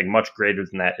into something much greater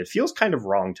than that. It feels kind of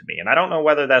wrong to me. And I don't know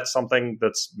whether that's something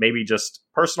that's maybe just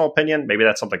personal opinion. Maybe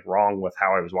that's something wrong with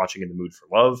how I was watching In the Mood for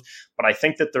Love. But I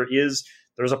think that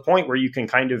there's a point where you can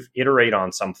kind of iterate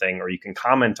on something, or you can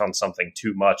comment on something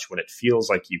too much when it feels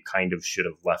like you kind of should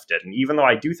have left it. And even though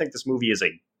I do think this movie is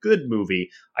a good movie,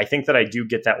 I think that I do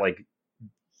get that like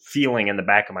feeling in the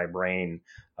back of my brain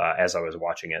as I was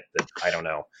watching it that I don't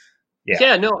know.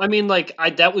 Yeah, no, I mean, like,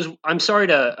 I'm sorry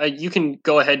to, you can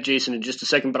go ahead, Jason, in just a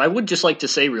second, but I would just like to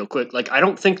say real quick, like, I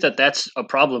don't think that that's a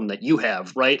problem that you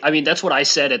have, right? I mean, that's what I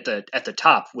said at the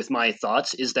top with my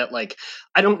thoughts, is that, like,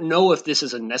 I don't know if this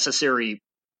is a necessary,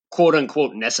 quote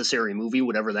unquote, necessary movie,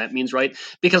 whatever that means, right?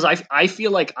 Because I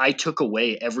feel like I took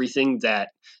away everything that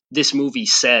this movie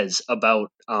says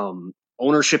about,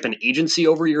 ownership and agency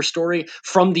over your story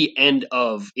from the end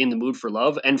of In the Mood for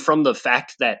Love, and from the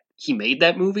fact that he made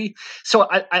that movie. So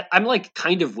I'm like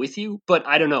kind of with you, but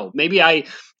I don't know. Maybe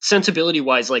sensibility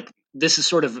wise, like this is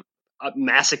sort of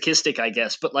masochistic, I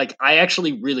guess. But like I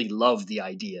actually really love the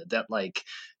idea that like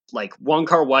Wong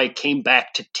Kar-wai came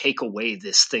back to take away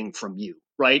this thing from you,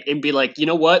 right? And be like, you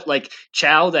know what? Like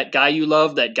Chow, that guy you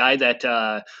love, that guy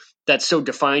that that's so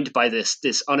defined by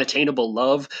this unattainable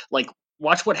love, like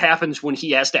watch what happens when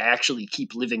he has to actually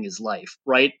keep living his life,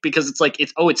 right? Because it's like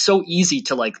it's so easy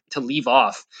to leave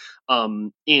off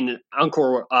in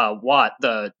Angkor Wat,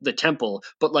 the temple,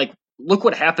 but like look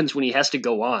what happens when he has to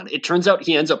go on. It turns out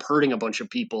he ends up hurting a bunch of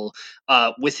people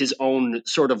with his own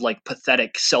sort of like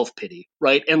pathetic self-pity,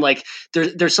 right? And like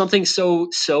there's something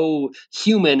so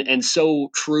human and so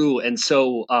true and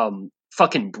so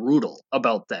fucking brutal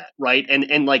about that, right?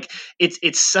 And like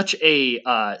it's such a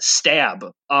stab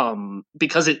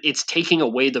because it's taking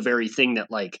away the very thing that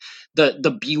like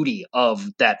the beauty of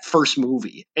that first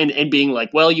movie, and being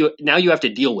like, well, you have to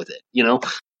deal with it, you know.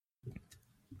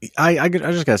 I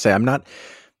just gotta say, I'm not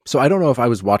So I don't know if I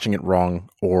was watching it wrong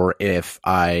or if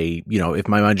if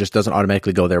my mind just doesn't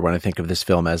automatically go there when I think of this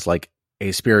film as like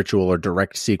a spiritual or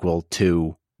direct sequel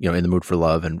to, In the Mood for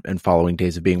Love and following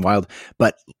Days of Being Wild.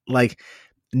 But like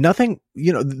nothing,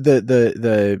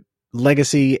 the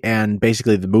legacy and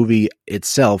basically the movie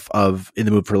itself of In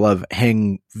the Mood for Love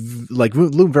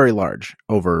loom very large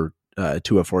over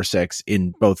 2046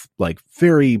 in both like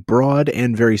very broad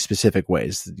and very specific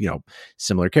ways,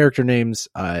 similar character names,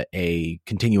 a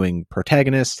continuing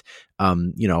protagonist,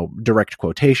 direct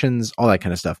quotations, all that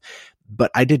kind of stuff. But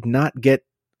I did not get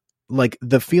like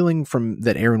the feeling from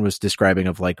that Aaron was describing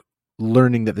of like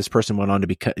learning that this person went on to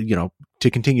be, to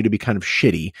continue to be kind of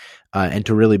shitty, and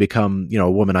to really become, a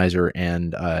womanizer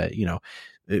and,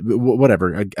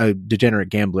 whatever, a degenerate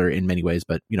gambler in many ways,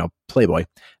 but, playboy.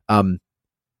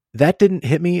 That didn't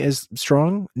hit me as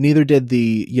strong. Neither did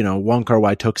the, Wong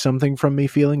Kar-wai took something from me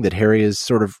feeling that Harry is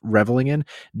sort of reveling in.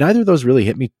 Neither of those really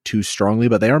hit me too strongly,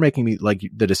 but they are making me, like,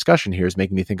 the discussion here is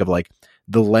making me think of like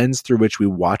the lens through which we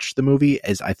watched the movie,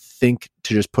 as I think,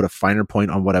 to just put a finer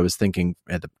point on what I was thinking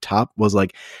at the top, was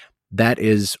like, that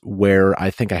is where I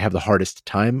think I have the hardest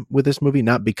time with this movie,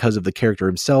 not because of the character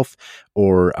himself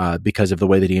or because of the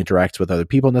way that he interacts with other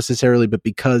people necessarily, but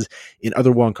because in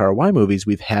other Wong Kar-wai movies,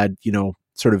 we've had,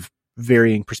 sort of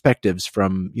varying perspectives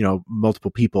from,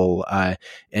 multiple people. And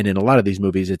in a lot of these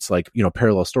movies, it's like,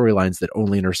 parallel storylines that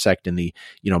only intersect in the,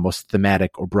 most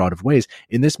thematic or broad of ways.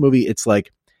 In this movie, it's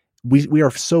like, we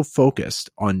are so focused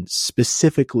on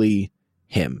specifically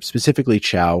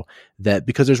Chow, that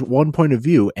because there's one point of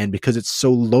view and because it's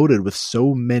so loaded with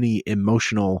so many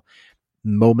emotional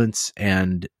moments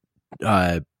and,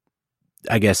 I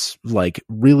guess like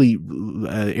really,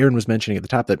 Aaron was mentioning at the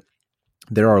top that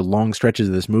there are long stretches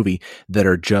of this movie that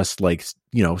are just like,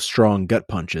 strong gut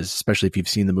punches, especially if you've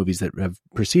seen the movies that have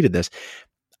preceded this.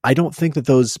 I don't think that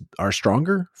those are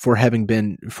stronger for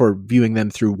viewing them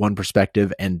through one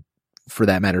perspective, and for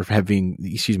that matter,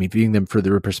 viewing them through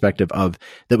the perspective of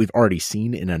that we've already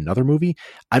seen in another movie.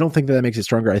 I don't think that makes it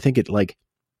stronger. I think it like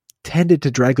tended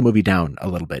to drag the movie down a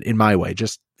little bit in my way,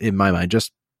 just in my mind,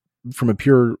 just from a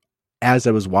pure, as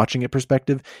I was watching it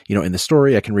perspective, in the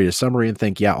story, I can read a summary and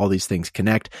think, yeah, all these things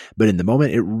connect. But in the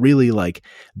moment, it really like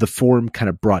the form kind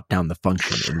of brought down the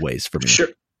function in ways for me. Sure.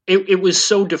 It was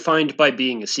so defined by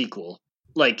being a sequel.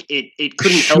 Like it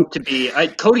couldn't help to be.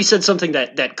 Cody said something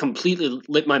that completely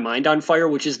lit my mind on fire,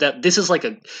 which is that this is like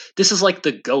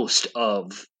the ghost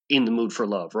of In the Mood for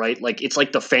Love, right? Like it's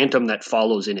like the phantom that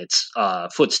follows in its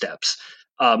footsteps.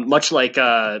 Much like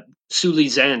Suli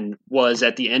Zen was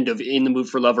at the end of In the Mood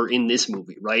for Love or in this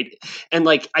movie, right? And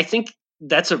like I think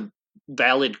that's a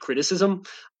valid criticism.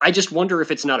 I just wonder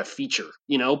if it's not a feature,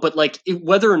 but like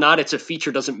whether or not it's a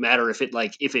feature doesn't matter if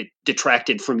it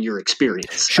detracted from your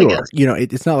experience. Sure.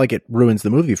 It's not like it ruins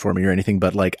the movie for me or anything,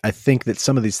 but like, I think that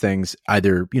some of these things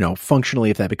either,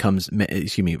 functionally, if that becomes,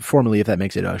 formally, if that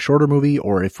makes it a shorter movie,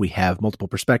 or if we have multiple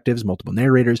perspectives, multiple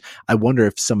narrators, I wonder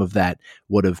if some of that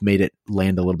would have made it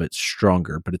land a little bit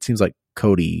stronger, but it seems like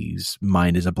Cody's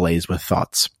mind is ablaze with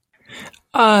thoughts.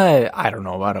 I don't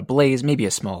know about a blaze, maybe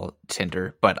a small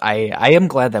tinder, but I am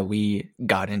glad that we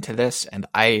got into this, and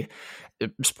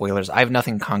spoilers, I have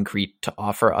nothing concrete to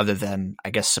offer other than, I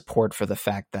guess, support for the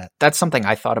fact that that's something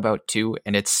I thought about too,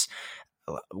 and it's,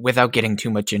 without getting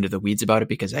too much into the weeds about it,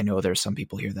 because I know there's some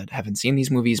people here that haven't seen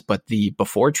these movies, but the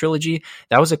Before trilogy,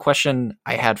 that was a question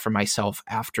I had for myself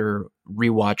after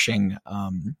rewatching,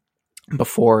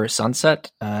 Before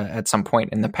Sunset at some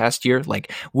point in the past year.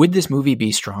 Like, would this movie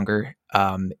be stronger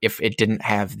if it didn't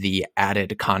have the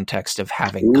added context of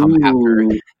having come after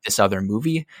this other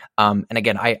movie? And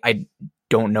again, I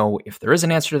don't know if there is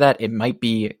an answer to that. It might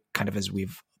be kind of, as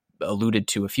we've alluded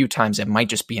to a few times, it might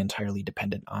just be entirely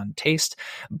dependent on taste.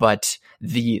 But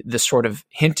the sort of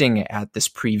hinting at this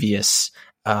previous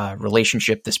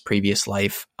relationship, this previous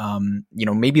life,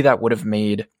 maybe that would have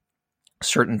made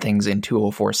certain things in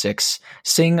 2046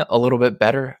 sing a little bit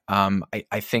better.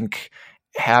 I think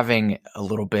having a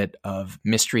little bit of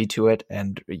mystery to it,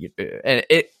 and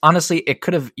it honestly, it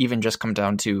could have even just come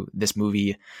down to this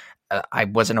movie. I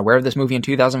wasn't aware of this movie in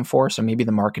 2004, so maybe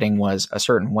the marketing was a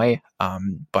certain way.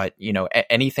 But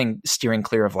anything steering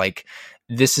clear of like,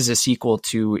 this is a sequel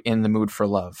to In the Mood for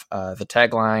Love. The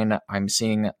tagline I'm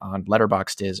seeing on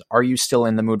Letterboxd is, "Are you still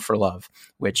in the mood for love?"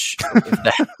 Which,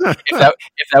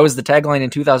 if that was the tagline in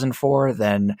 2004,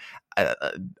 then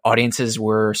audiences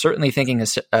were certainly thinking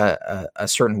a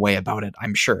certain way about it,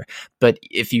 I'm sure. But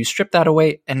if you strip that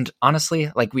away, and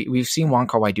honestly, like we've seen Wong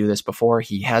Kar-wai do this before,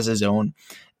 he has his own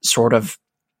sort of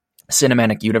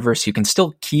cinematic universe, you can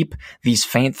still keep these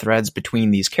faint threads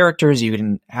between these characters. You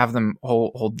can have them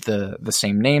hold the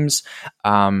same names.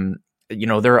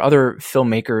 There are other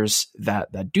filmmakers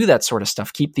that do that sort of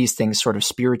stuff, keep these things sort of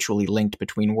spiritually linked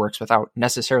between works without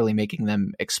necessarily making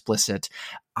them explicit.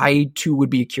 I too would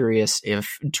be curious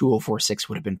if 2046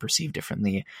 would have been perceived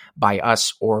differently by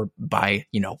us or by,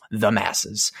 the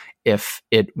masses if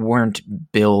it weren't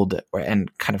billed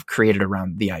and kind of created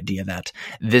around the idea that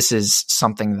this is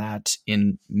something that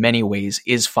in many ways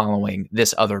is following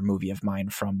this other movie of mine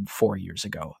from 4 years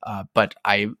ago. But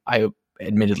I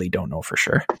admittedly don't know for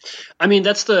sure. I mean,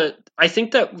 I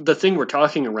think that the thing we're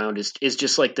talking around is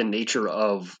just like the nature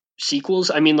of sequels.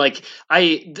 I mean, like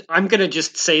I'm going to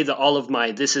just say that all of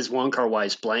my, this is Wong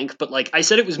Kar-wai's blank, but like I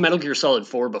said, it was Metal Gear Solid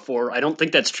 4 before. I don't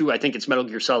think that's true. I think it's Metal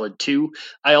Gear Solid 2.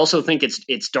 I also think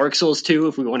it's Dark Souls 2,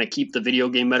 if we want to keep the video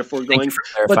game metaphor going. Thank you for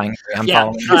clarifying.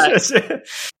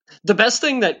 The best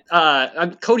thing that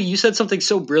Cody, you said something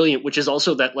so brilliant, which is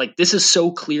also that like this is so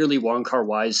clearly Wong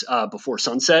Kar-wai's Before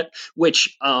Sunset,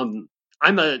 which I'm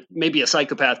maybe a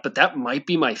psychopath, but that might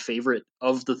be my favorite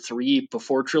of the 3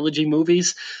 Before trilogy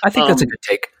movies. I think that's a good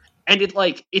take. And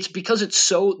it's because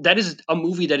that is a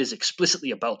movie that is explicitly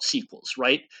about sequels,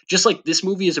 right? Just like this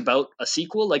movie is about a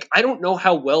sequel. Like, I don't know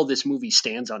how well this movie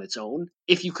stands on its own.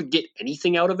 If you could get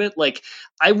anything out of it, like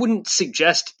I wouldn't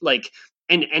suggest like,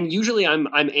 and usually I'm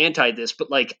anti this,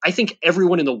 but like I think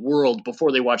everyone in the world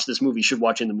before they watch this movie should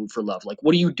watch In the Mood for Love. Like,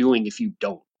 what are you doing if you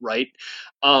don't, right?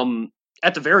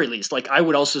 At the very least, like I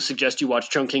would also suggest you watch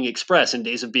Chungking Express and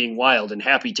Days of Being Wild and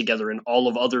Happy Together and all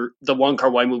of the Wong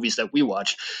Kar-wai movies that we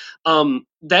watch.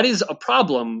 That is a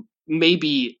problem,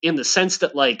 maybe in the sense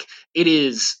that like it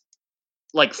is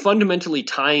like fundamentally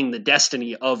tying the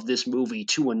destiny of this movie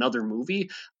to another movie.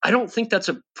 I don't think that's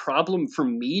a problem for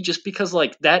me, just because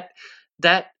like that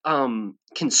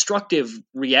constructive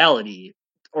reality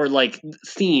or like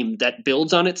theme that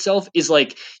builds on itself is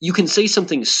like you can say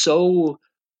something so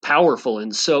powerful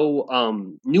and so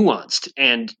nuanced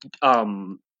and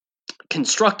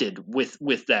constructed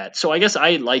with that. So I guess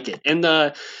I like it. And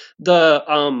the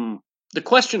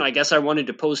question I guess I wanted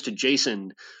to pose to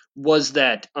Jason was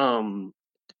that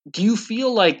do you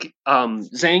feel like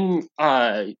Zhang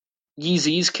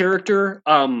Ziyi's character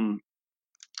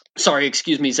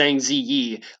Zhang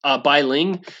Ziyi, Bai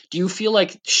Ling, do you feel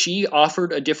like she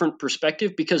offered a different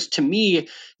perspective? Because to me,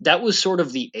 that was sort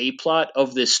of the A plot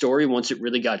of this story once it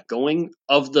really got going.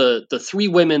 Of the 3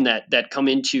 women that come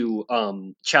into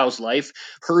Chow's life,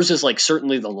 hers is like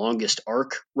certainly the longest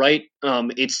arc, right?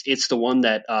 It's the one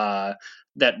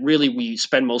that really we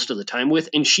spend most of the time with,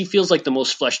 and she feels like the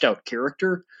most fleshed out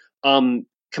character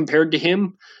compared to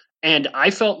him. And I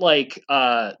felt like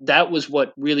that was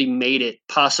what really made it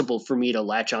possible for me to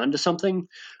latch on to something,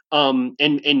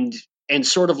 and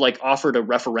sort of like offered a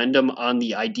referendum on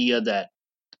the idea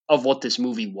of what this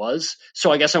movie was.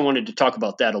 So I guess I wanted to talk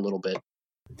about that a little bit.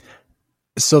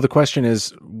 So the question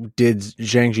is, did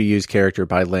Zhang Ziyu's character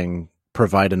Bai Ling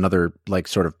provide another like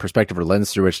sort of perspective or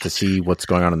lens through which to see what's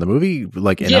going on in the movie?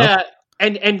 Like, yeah.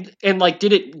 And like,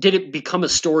 did it become a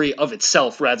story of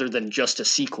itself rather than just a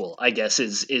sequel, I guess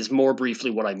is more briefly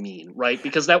what I mean, right?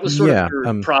 Because that was sort of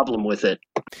your problem with it.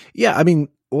 Yeah, I mean,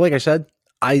 like I said,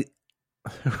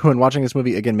 when watching this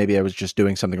movie, again, maybe I was just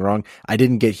doing something wrong. I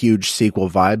didn't get huge sequel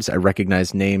vibes. I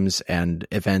recognized names and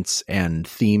events and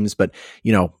themes, but,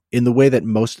 in the way that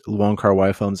most Wong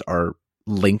Kar-wai films are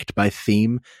linked by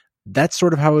theme, that's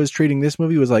sort of how I was treating this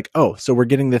movie. Was like, oh, so we're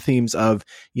getting the themes of,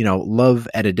 love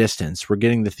at a distance. We're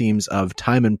getting the themes of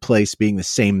time and place being the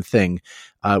same thing.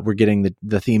 We're getting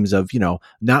the themes of,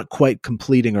 not quite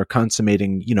completing or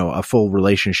consummating, a full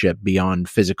relationship beyond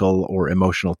physical or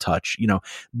emotional touch.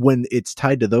 When it's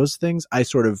tied to those things, I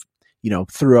sort of,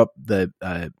 threw up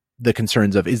the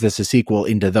concerns of, is this a sequel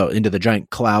into the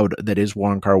giant cloud that is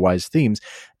Wong Kar-wai's themes,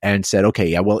 and said, okay,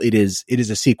 yeah, well, it is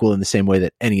a sequel in the same way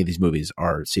that any of these movies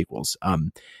are sequels.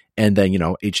 And then,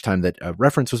 each time that a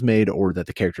reference was made, or that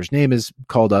the character's name is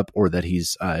called up, or that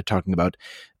he's talking about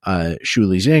Shu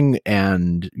Li-jing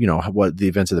and, what the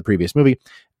events of the previous movie,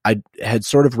 I had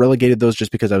sort of relegated those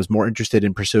just because I was more interested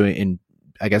in pursuing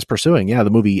the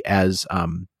movie as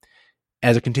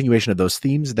a continuation of those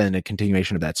themes than a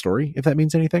continuation of that story, if that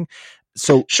means anything.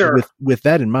 So sure. With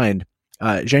that in mind,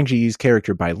 Zhang Ziyi's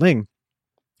character Bai Ling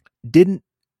didn't,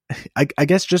 I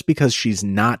guess just because she's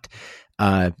not,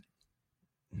 how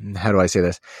do I say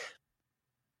this?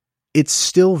 It's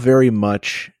still very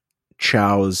much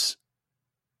Chow's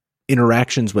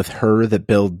interactions with her that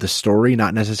build the story,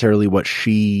 not necessarily what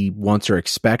she wants or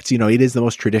expects. It is the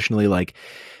most traditionally like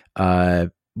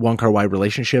Wong Kar-wai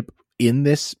relationship in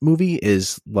this movie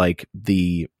is like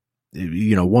the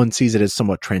one sees it as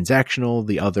somewhat transactional,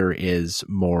 the other is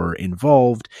more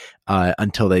involved,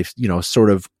 until they, sort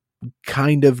of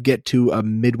kind of get to a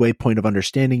midway point of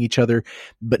understanding each other,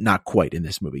 but not quite in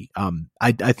this movie.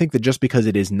 I think that just because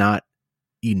it is not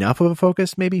enough of a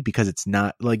focus, maybe because it's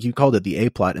not, like you called it, the A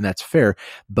plot, and that's fair,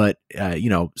 but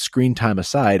screen time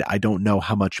aside, I don't know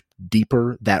how much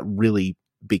deeper that really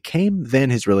became than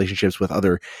his relationships with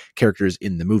other characters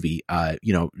in the movie.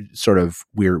 Sort of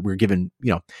we're given,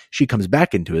 she comes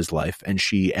back into his life and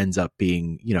she ends up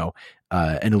being,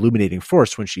 an illuminating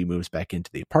force when she moves back into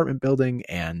the apartment building,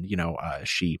 and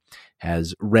she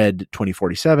has read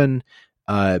 2047.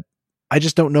 I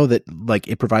just don't know that like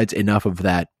it provides enough of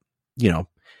that.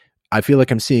 I feel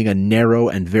like I'm seeing a narrow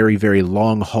and very, very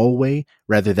long hallway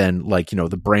rather than like,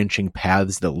 the branching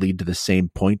paths that lead to the same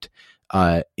point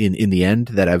in the end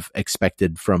that I've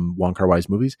expected from Wong Kar-wai's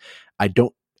movies. I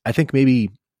think maybe,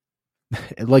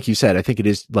 like you said, I think it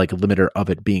is like a limiter of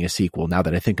it being a sequel. Now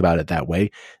that I think about it that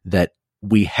way, that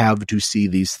we have to see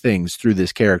these things through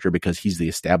this character because he's the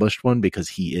established one, because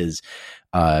he is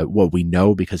what we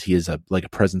know, because he is a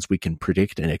presence we can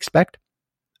predict and expect.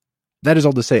 That is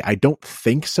all to say, I don't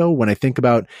think so. When I think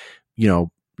about, Ji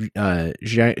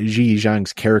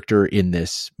Zhang's character in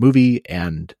this movie,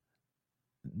 and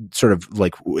sort of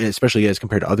like, especially as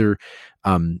compared to other,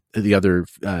 the other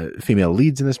female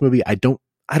leads in this movie, I don't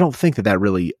think that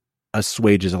really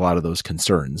assuages a lot of those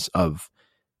concerns of,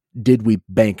 did we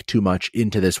bank too much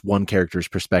into this one character's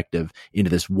perspective,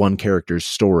 into this one character's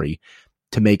story,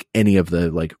 to make any of the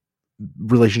like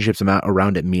relationships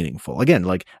around it meaningful? Again,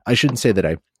 like, I shouldn't say that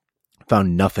I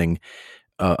found nothing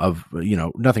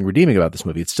nothing redeeming about this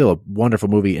movie. It's still a wonderful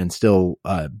movie, and still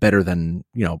better than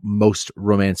most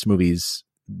romance movies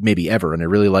maybe ever. And I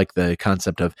really like the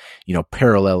concept of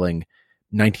paralleling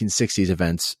 1960s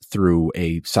events through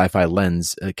a sci-fi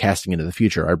lens, casting into the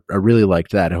future. I really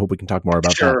liked that. I hope we can talk more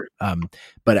about that.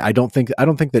 But I don't think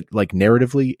that like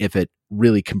narratively, if it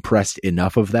really compressed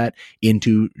enough of that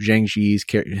into Zhang Zi's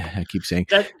character, I keep saying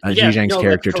Ji Zhang's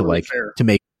character, totally to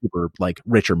make super like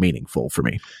rich or meaningful for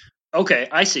me. Okay,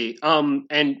 I see.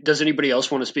 And does anybody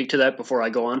else want to speak to that before I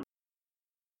go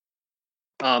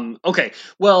on? Okay,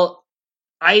 well,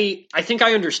 I think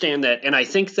I understand that, and I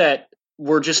think that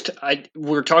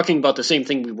we're talking about the same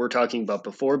thing we were talking about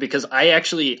before, because I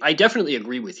definitely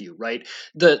agree with you, right?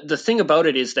 The thing about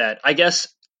it is that, I guess,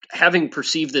 having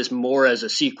perceived this more as a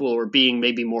sequel, or being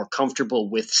maybe more comfortable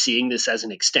with seeing this as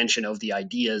an extension of the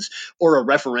ideas, or a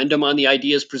referendum on the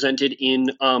ideas presented in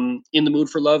The Mood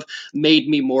for Love, made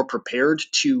me more prepared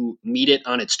to meet it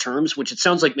on its terms, which it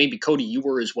sounds like maybe, Cody, you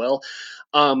were as well.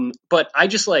 But I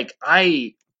just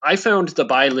I found the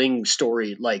Bai Ling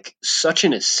story like such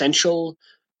an essential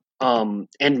and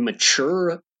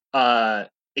mature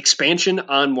expansion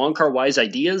on Wong Kar-wai's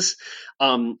ideas,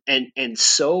 and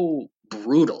so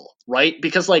brutal, right?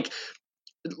 Because like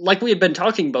we had been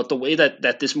talking about, the way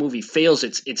that this movie fails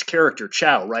its character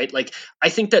Chow, right? Like, I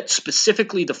think that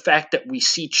specifically the fact that we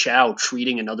see Chow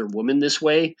treating another woman this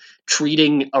way,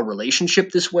 treating a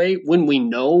relationship this way, when we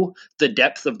know the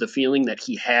depth of the feeling that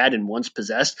he had and once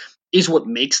possessed, is what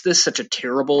makes this such a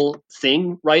terrible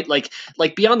thing, right? Like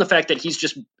beyond the fact that he's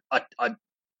just a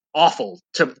awful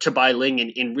to Bai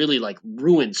Ling and really like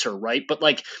ruins her, right? But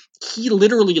like, he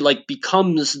literally like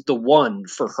becomes the one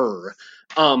for her,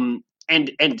 and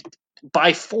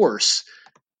by force.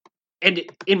 And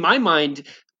in my mind,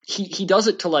 he does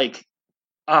it to like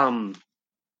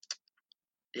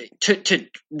to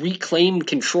reclaim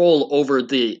control over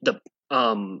the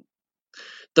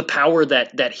power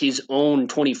that his own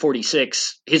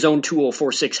 2046, his own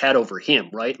 2046 had over him,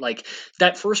 right? Like,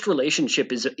 that first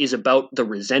relationship is about the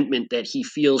resentment that he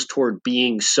feels toward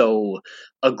being so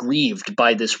aggrieved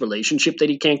by this relationship that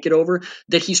he can't get over,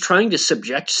 that he's trying to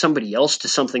subject somebody else to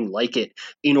something like it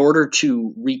in order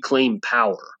to reclaim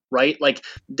power, right? Like,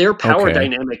 their power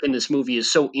dynamic in this movie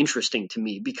is so interesting to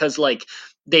me, because like,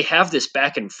 they have this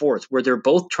back and forth where they're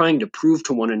both trying to prove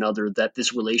to one another that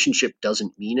this relationship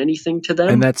doesn't mean anything to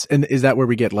them. And is that where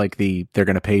we get like they're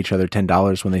going to pay each other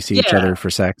 $10 when they see each other for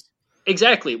sex?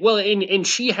 Exactly. Well, and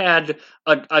she had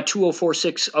a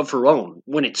 2046 of her own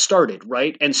when it started,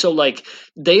 right? And so like,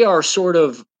 they are sort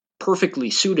of perfectly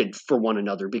suited for one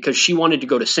another, because she wanted to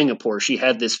go to Singapore. She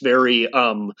had this very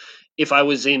if I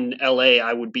was in LA,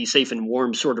 I would be safe and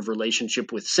warm sort of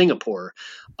relationship with Singapore.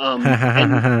 And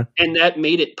that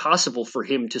made it possible for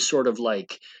him to sort of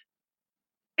like,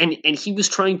 and he was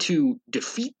trying to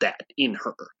defeat that in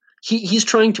her. He's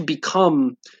trying to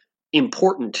become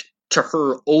important to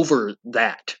her over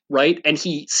that, right? And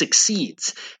he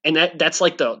succeeds. And that's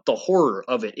like the horror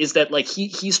of it, is that like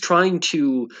he's trying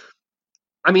to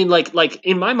I mean, like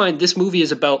in my mind, this movie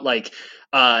is about like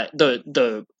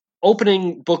the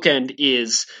opening bookend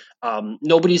is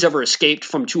nobody's ever escaped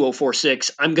from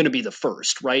 2046. I'm going to be the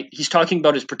first, right? He's talking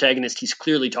about his protagonist. He's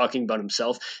clearly talking about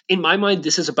himself. In my mind,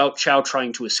 this is about Chow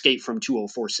trying to escape from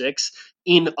 2046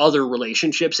 in other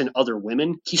relationships and other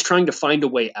women. He's trying to find a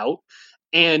way out.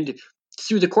 And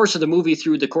through the course of the movie,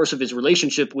 through the course of his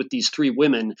relationship with these three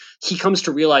women, he comes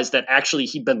to realize that actually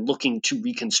he'd been looking to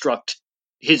reconstruct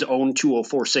his own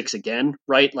 2046 again,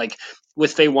 right? Like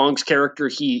with Faye Wong's character,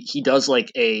 he does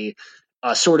like a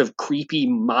sort of creepy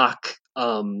mock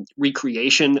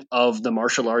recreation of the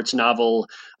martial arts novel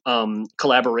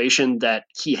collaboration that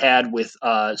he had with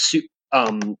Sue.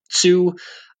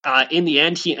 In the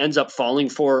end, he ends up falling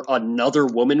for another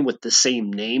woman with the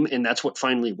same name, and that's what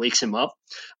finally wakes him up.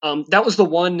 That was the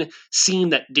one scene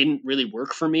that didn't really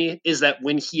work for me, is that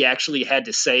when he actually had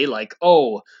to say, like,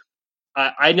 oh,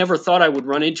 I never thought I would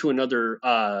run into another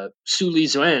Su Li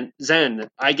Zhen.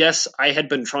 I guess I had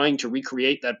been trying to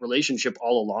recreate that relationship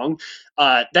all along.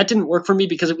 That didn't work for me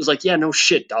because it was like, yeah, no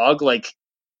shit, dog. Like,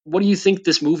 what do you think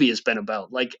this movie has been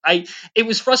about? Like, it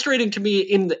was frustrating to me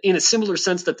in a similar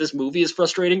sense that this movie is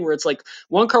frustrating, where it's like,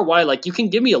 Wong Kar-wai, like, you can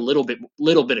give me a little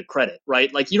bit of credit,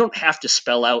 right? Like, you don't have to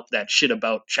spell out that shit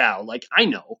about Chow. Like, I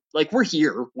know, like, we're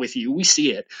here with you, we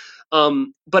see it.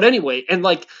 But anyway, and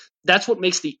like, that's what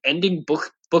makes the ending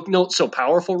book note so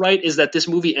powerful, right? Is that this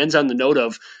movie ends on the note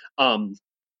of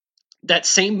that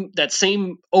same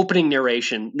opening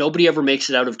narration. Nobody ever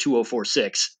makes it out of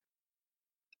 2046.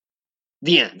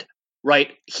 The end,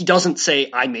 right? He doesn't say,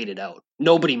 I made it out.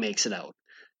 Nobody makes it out.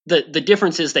 The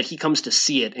difference is that he comes to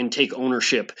see it and take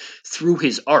ownership through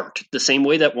his art, the same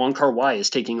way that Wong Kar-wai is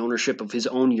taking ownership of his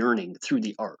own yearning through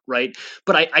the art, right?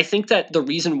 But I think that the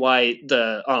reason why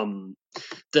the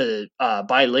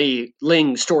Bai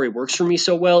Ling story works for me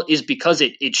so well is because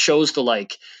it shows the,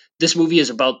 like, this movie is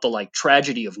about the, like,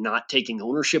 tragedy of not taking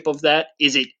ownership of that.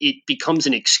 Is it becomes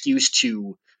an excuse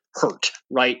to hurt,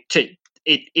 right?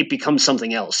 It becomes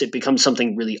something else. It becomes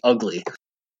something really ugly.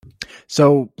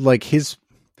 So, like,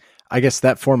 I guess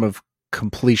that form of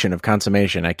completion, of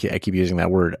consummation, I keep using that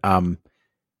word.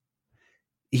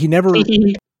 He never really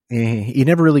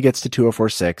gets to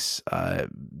 2046,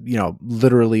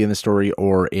 literally in the story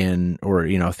or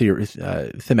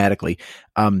thematically.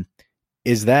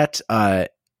 Is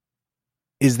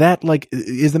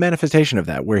the manifestation of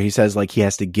that where he says, like, he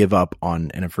has to give up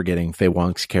on, and I'm forgetting Faye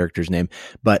Wong's character's name,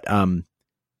 but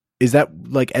is that,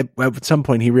 like, at some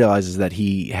point he realizes that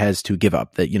he has to give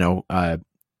up, that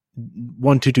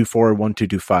 1224,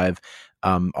 1225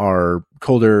 are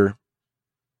colder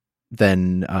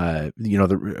than than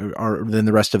the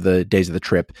rest of the days of the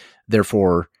trip.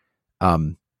 Therefore,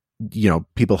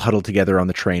 people huddle together on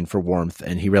the train for warmth,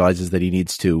 and he realizes that he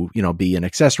needs to, be an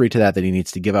accessory to that he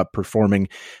needs to give up performing,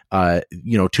 to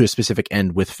a specific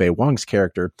end with Faye Wong's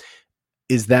character.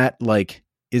 Is that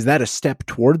a step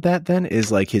toward that then? Is,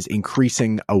 like, his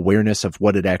increasing awareness of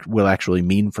what it will actually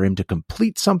mean for him to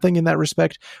complete something in that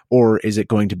respect? Or is it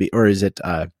going to be, or is that,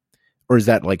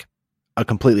 like, a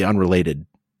completely unrelated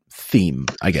theme,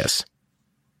 I guess?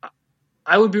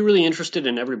 I would be really interested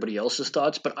in everybody else's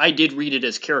thoughts, but I did read it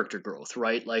as character growth,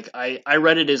 right? Like, I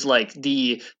read it as, like,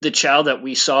 the Chow that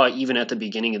we saw even at the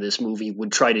beginning of this movie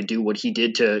would try to do what he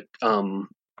did to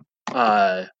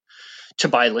Bai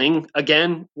Ling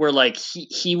again, where, like,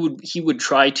 he would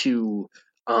try to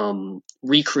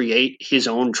recreate his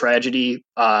own tragedy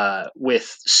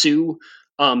with Sue,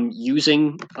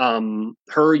 using Wang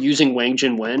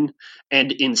Jinwen,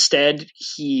 and instead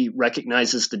he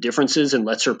recognizes the differences and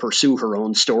lets her pursue her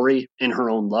own story and her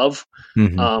own love.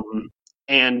 Mm-hmm.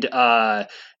 And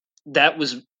that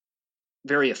was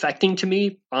very affecting to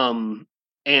me,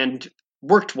 and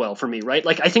worked well for me, right?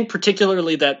 Like, I think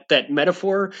particularly that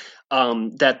metaphor,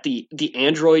 that the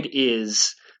android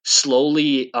is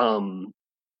slowly,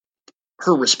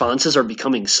 her responses are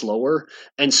becoming slower,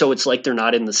 and so it's like they're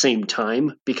not in the same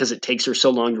time because it takes her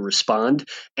so long to respond,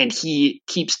 and he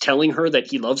keeps telling her that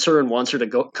he loves her and wants her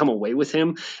to come away with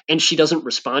him, and she doesn't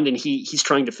respond, and he's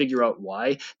trying to figure out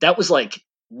why. That was like,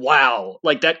 wow,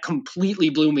 like, that completely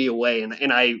blew me away,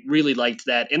 and I really liked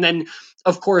that. And then,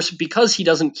 of course, because he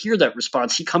doesn't hear that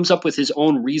response, he comes up with his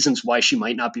own reasons why she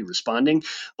might not be responding.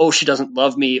 Oh, she doesn't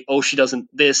love me. Oh, she doesn't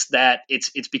this, that.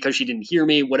 It's because she didn't hear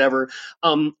me, whatever.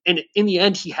 And in the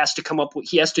end, he has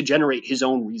to generate his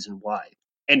own reason why.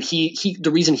 And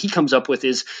the reason he comes up with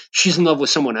is she's in love with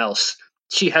someone else.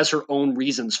 She has her own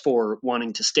reasons for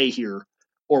wanting to stay here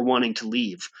or wanting to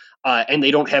leave. And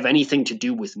they don't have anything to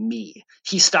do with me.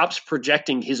 He stops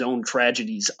projecting his own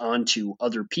tragedies onto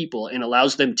other people and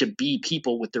allows them to be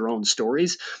people with their own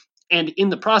stories. and in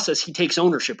the process, he takes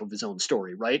ownership of his own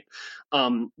story, right?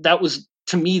 That was,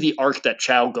 to me, the arc that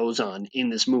Chow goes on in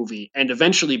this movie, and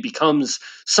eventually becomes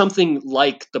something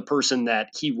like the person that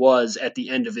he was at the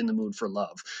end of In the Mood for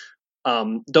Love,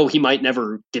 though he might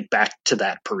never get back to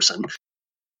that person.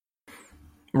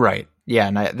 Right. Yeah,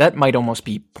 and that might almost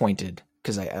be pointed,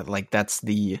 because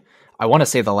I want to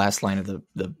say the last line of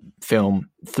the film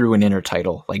through an inner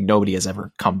title, like nobody has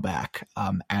ever come back,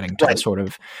 adding to the sort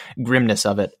of grimness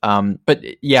of it. But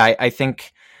yeah, I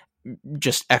think,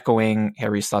 just echoing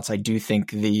Harry's thoughts, I do think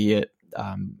the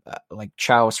like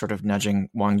Chow sort of nudging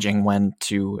Wang Jingwen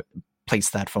to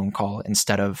place that phone call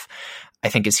instead of, I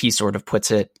think as he sort of puts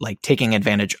it, like taking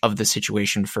advantage of the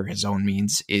situation for his own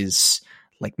means, is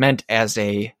like meant as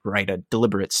a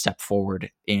deliberate step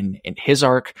forward in his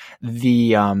arc.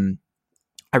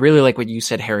 I really like what you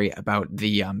said, Harry, about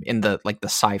the in the like the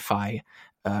sci-fi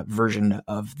version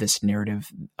of this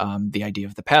narrative, the idea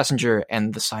of the passenger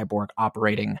and the cyborg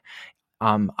operating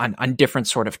on different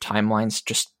sort of timelines,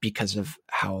 just because of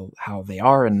how they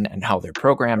are and how they're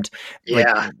programmed.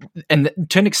 Yeah. Like, and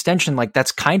to an extension, like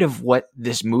that's kind of what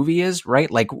this movie is,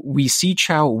 right? Like we see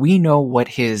Chow, we know what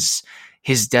his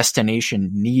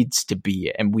destination needs to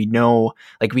be. And we know,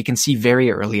 like, we can see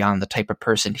very early on the type of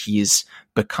person he's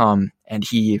become. And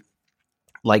he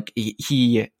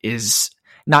is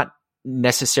not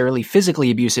necessarily physically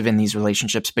abusive in these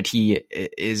relationships, but he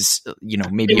is,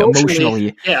 maybe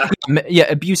emotionally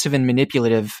abusive and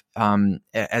manipulative,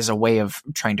 as a way of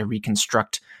trying to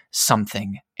reconstruct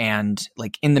something. And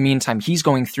like in the meantime, he's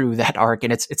going through that arc,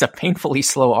 and it's a painfully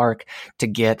slow arc to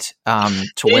get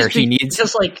to where he needs.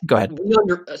 Just like, go ahead.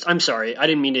 I'm sorry, I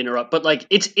didn't mean to interrupt, but like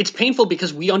it's painful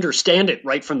because we understand it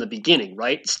right from the beginning,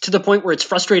 right? It's to the point where it's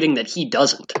frustrating that he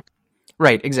doesn't.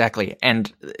 Right, exactly.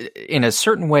 And in a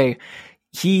certain way,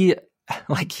 he's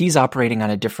operating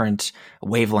on a different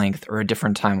wavelength or a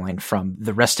different timeline from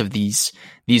the rest of these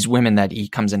women that he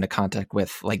comes into contact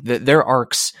with. Like their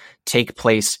arcs take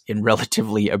place in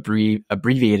relatively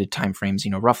abbreviated timeframes,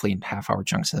 roughly in half-hour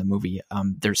chunks of the movie.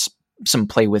 There's some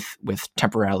play with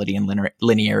temporality and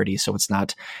linearity, so it's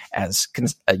not as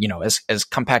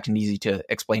compact and easy to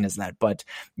explain as that. But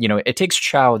it takes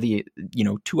Chow 2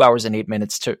 hours and 8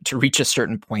 minutes to reach a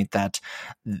certain point that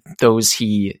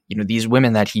these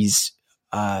women that he's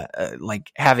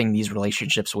like having these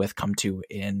relationships with come to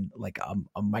in like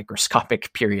a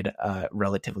microscopic period,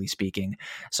 relatively speaking.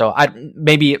 So I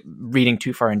maybe reading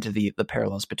too far into the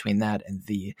parallels between that and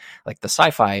the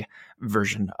sci-fi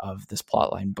version of this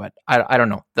plot line, but I don't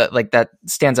know, that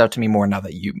stands out to me more now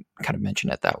that you kind of mention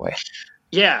it that way.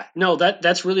 Yeah, no,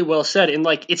 that's really well said. And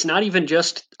like, it's not even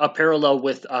just a parallel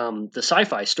with the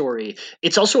sci-fi story.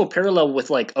 It's also a parallel with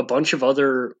like a bunch of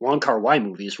other Wong Kar-wai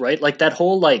movies, right? Like that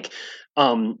whole like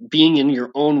being in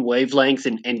your own wavelength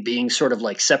and being sort of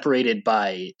like separated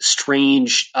by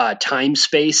strange time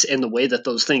space and the way that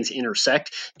those things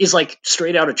intersect is like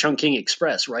straight out of Chungking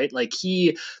Express, right? Like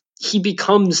he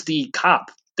becomes the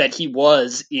cop that he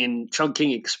was in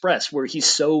Chungking Express, where he's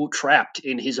so trapped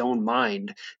in his own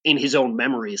mind, in his own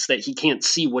memories, that he can't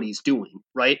see what he's doing,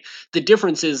 right? The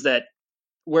difference is that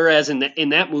whereas in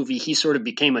that movie, he sort of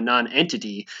became a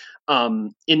non-entity,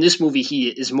 in this movie, he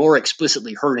is more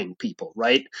explicitly hurting people,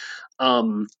 right?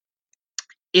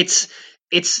 This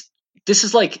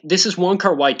is Wong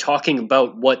Kar-wai talking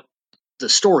about what the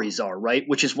stories are, right?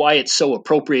 Which is why it's so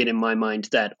appropriate in my mind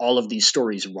that all of these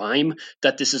stories rhyme,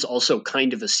 that this is also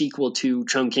kind of a sequel to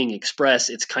Chungking Express.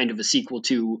 It's kind of a sequel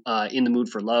to In the Mood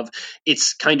for Love.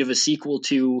 It's kind of a sequel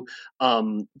to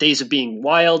Days of Being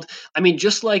Wild. I mean,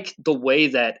 just like the way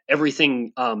that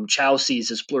everything Chow sees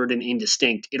is blurred and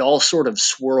indistinct, it all sort of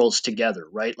swirls together,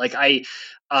 right? Like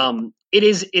it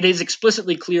is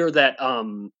explicitly clear that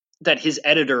that his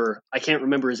editor, I can't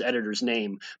remember his editor's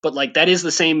name, but like that is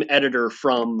the same editor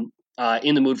from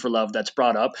In the Mood for Love that's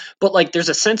brought up. But like there's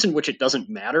a sense in which it doesn't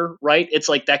matter, right? It's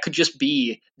like that could just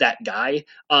be that guy.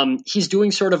 He's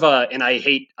doing sort of and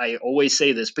I always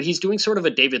say this, but he's doing sort of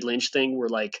a David Lynch thing where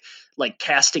like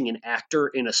casting an actor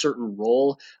in a certain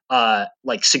role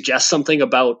like suggests something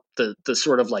about the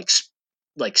sort of like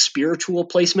spiritual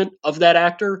placement of that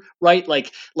actor, right?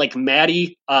 Like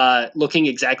Maddie looking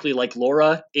exactly like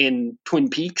Laura in Twin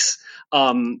Peaks,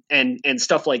 and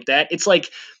stuff like that. It's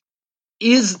like,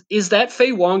 is that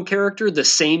Faye Wong character the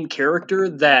same character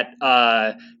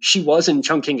that she was in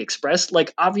Chungking Express?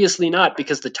 Like, obviously not,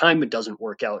 because the time it doesn't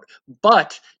work out.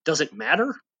 But does it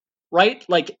matter? Right?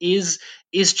 Like, is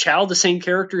Chow the same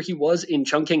character he was in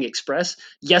Chungking Express?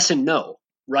 Yes and no.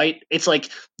 Right? It's like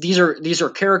these are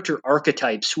character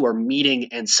archetypes who are meeting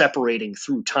and separating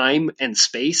through time and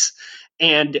space.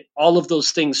 And all of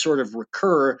those things sort of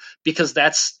recur because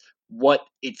that's what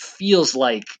it feels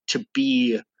like to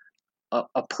be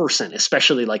a person,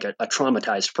 especially like a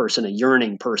traumatized person, a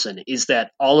yearning person, is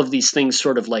that all of these things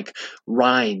sort of like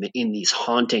rhyme in these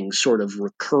haunting, sort of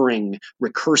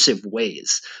recursive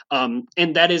ways. And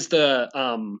that is the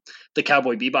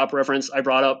Cowboy Bebop reference I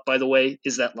brought up, by the way,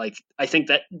 is that like, I think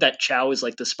that Chow is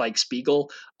like the Spike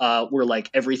Spiegel, where like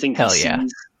everything he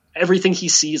sees, everything he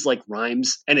sees like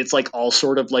rhymes, and it's like all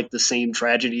sort of like the same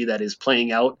tragedy that is playing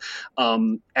out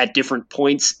at different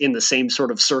points in the same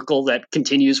sort of circle that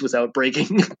continues without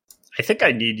breaking. I think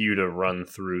I need you to run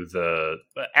through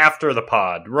after the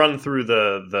pod, run through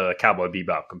the Cowboy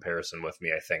Bebop comparison with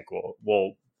me. I think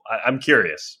I'm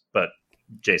curious, but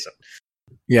Jason.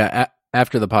 Yeah.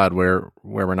 After the pod where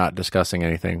we're not discussing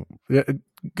anything, go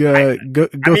through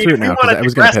it now, because I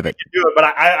was going to pivot. Do it, but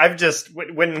I've just,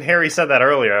 when Harry said that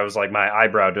earlier, I was like, my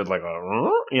eyebrow did like a,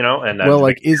 and well,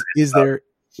 like, is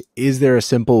there a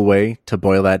simple way to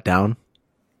boil that down?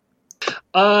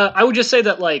 I would just say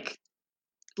that like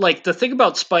the thing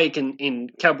about Spike in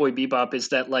Cowboy Bebop is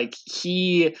that like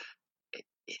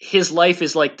his life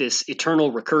is like this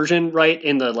eternal recursion, right?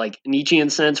 In the like Nietzschean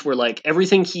sense, where like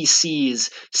everything he sees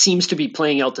seems to be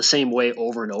playing out the same way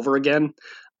over and over again.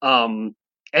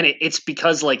 And it's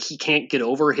because like he can't get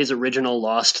over his original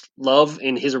lost love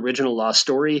in his original lost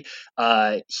story.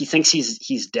 He thinks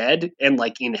he's dead and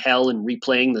like in hell and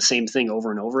replaying the same thing over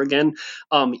and over again.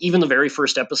 Even the very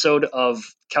first episode of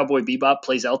Cowboy Bebop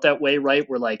plays out that way, right?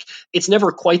 Where like it's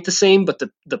never quite the same, but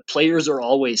the players are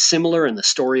always similar and the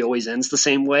story always ends the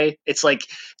same way. It's like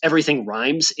everything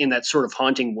rhymes in that sort of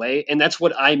haunting way. And that's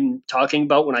what I'm talking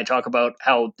about when I talk about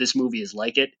how this movie is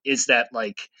like it, is that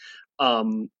like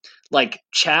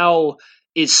Chow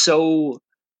is so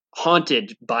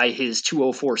haunted by his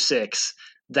 2046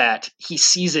 that he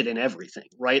sees it in everything,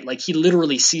 right? Like he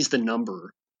literally sees the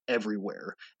number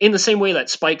everywhere, in the same way that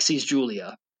Spike sees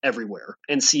Julia everywhere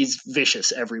and sees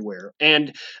Vicious everywhere.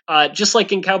 And just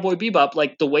like in Cowboy Bebop,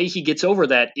 like the way he gets over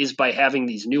that is by having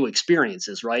these new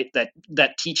experiences, right?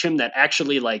 That teach him that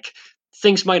actually like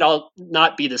things might all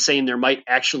not be the same. There might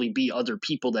actually be other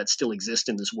people that still exist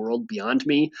in this world beyond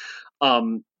me.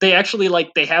 They actually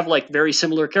they have like very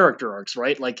similar character arcs,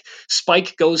 right? Like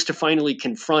Spike goes to finally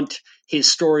confront his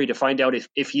story to find out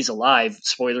if he's alive.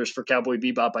 Spoilers for Cowboy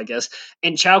Bebop, I guess.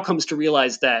 And Chow comes to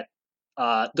realize that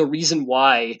the reason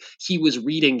why he was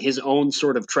reading his own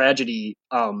sort of tragedy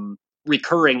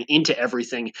recurring into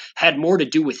everything had more to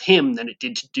do with him than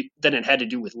it had to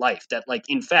do with life. That like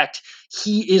in fact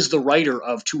he is the writer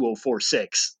of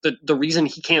 2046. The reason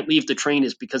he can't leave the train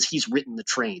is because he's written the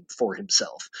train for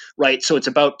himself, right? So it's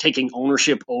about taking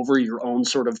ownership over your own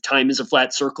sort of time is a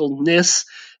flat circle-ness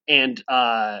and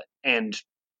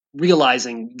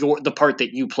realizing the part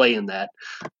that you play in that.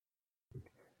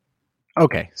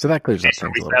 Okay, so that clears up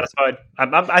things a little satisfied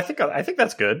bit. I think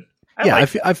that's good. I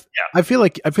feel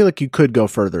like you could go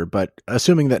further, but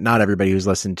assuming that not everybody who's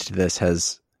listened to this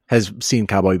has seen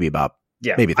Cowboy Bebop,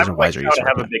 maybe there's a wiser use. I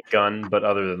have a big gun, but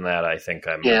other than that, I think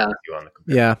I'm with you on the comparison.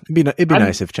 Yeah, it'd be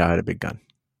nice if Chow had a big gun.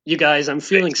 You guys, I'm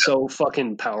feeling so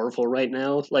fucking powerful right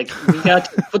now. Like we got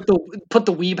to put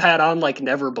the weeb hat on like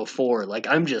never before. Like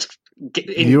I'm just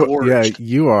engorged.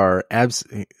 You are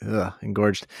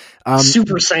engorged.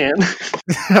 Super Saiyan.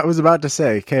 I was about to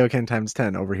say Kaioken times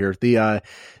 10 over here.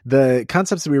 The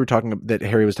concepts that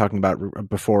Harry was talking about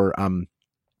before,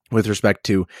 with respect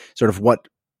to sort of what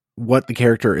the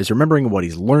character is remembering, what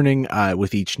he's learning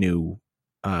with each new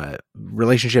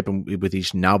relationship and with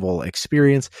each novel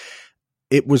experience.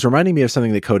 It was reminding me of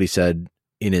something that Cody said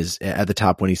at the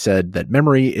top when he said that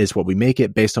memory is what we make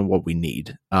it based on what we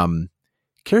need.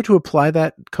 Care to apply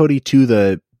that, Cody, to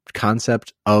the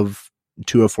concept of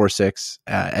 2046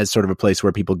 as sort of a place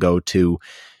where people go to,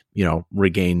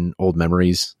 regain old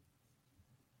memories?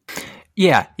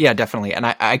 Yeah, definitely. And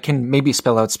I can maybe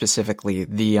spell out specifically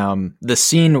the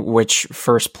scene which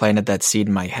first planted that seed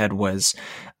in my head was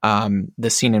the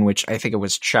scene in which I think it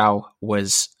was Chow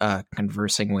was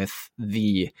conversing with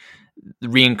the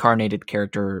reincarnated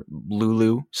character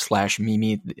Lulu /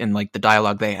 Mimi in like the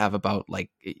dialogue they have about like,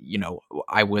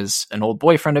 I was an old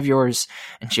boyfriend of yours.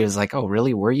 And she was like, oh,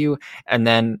 really? Were you? And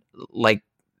then like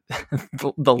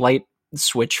the light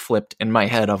switch flipped in my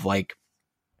head of like,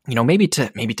 maybe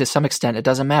to some extent it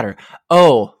doesn't matter.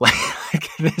 Oh, like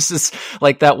this is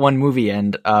like that one movie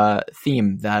and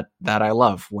theme that I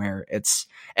love, where it's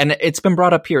been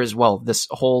brought up here as well. This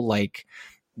whole like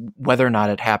whether or not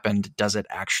it happened, does it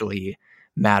actually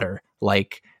matter?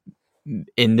 Like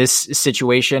in this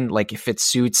situation, like if it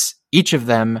suits each of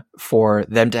them for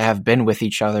them to have been with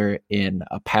each other in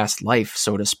a past life,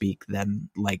 so to speak, then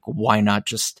like why not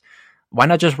just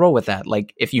roll with that?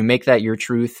 Like if you make that your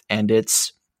truth and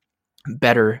it's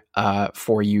better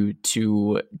for you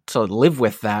to live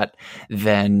with that,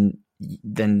 then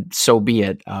so be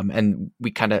it. And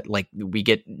we kind of like, we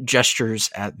get gestures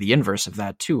at the inverse of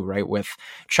that too, right? With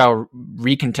Chow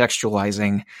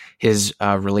recontextualizing his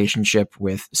relationship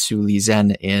with Su Li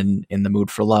Zhen in The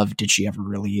Mood for Love. Did she ever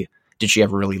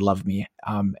really love me?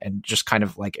 And just kind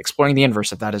of like exploring the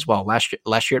inverse of that as well. Last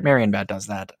year at Marienbad does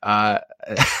that.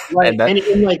 Right.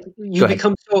 And like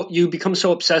you become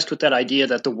so obsessed with that idea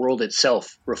that the world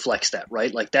itself reflects that,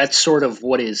 right? Like that's sort of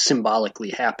what is symbolically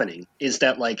happening, is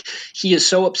that like he is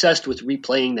so obsessed with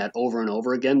replaying that over and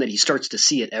over again that he starts to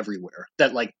see it everywhere.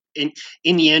 That like in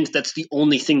the end, that's the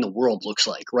only thing the world looks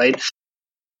like, right?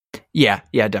 Yeah,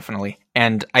 definitely.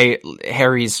 And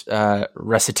Harry's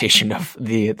recitation of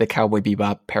the Cowboy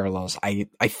Bebop parallels, I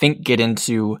think get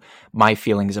into my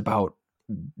feelings about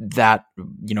that,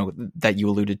 that you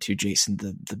alluded to, Jason,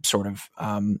 the sort of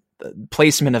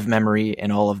placement of memory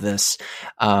in all of this,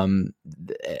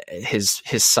 his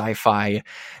sci-fi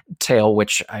tale,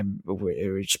 which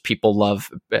people love.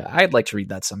 I'd like to read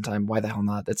that sometime. Why the hell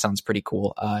not? That sounds pretty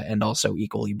cool, and also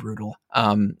equally brutal.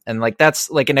 And like that's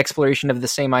like an exploration of the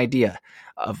same idea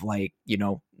of like,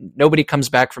 nobody comes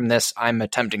back from this. I'm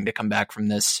attempting to come back from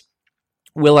this.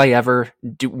 Will we ever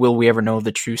know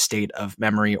the true state of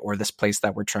memory or this place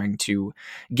that we're trying to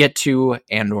get to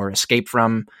and or escape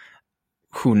from?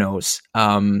 Who knows?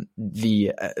 At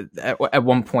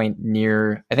one point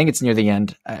I think it's near the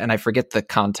end, and I forget the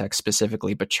context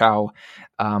specifically, but Chow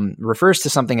refers to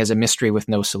something as a mystery with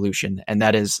no solution. And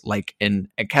that is like an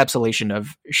encapsulation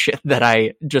of shit that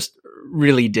I just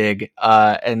really dig.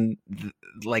 And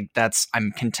like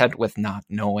I'm content with not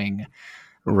knowing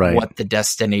what the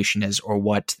destination is or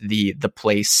what the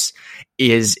place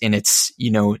is in its,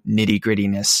 nitty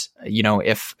grittiness.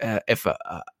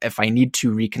 If I need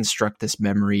to reconstruct this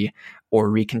memory or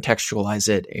recontextualize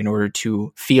it in order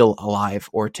to feel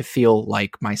alive or to feel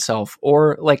like myself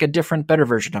or like a different, better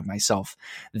version of myself,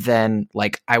 then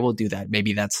like I will do that.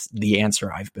 Maybe that's the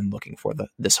answer I've been looking for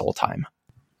this whole time.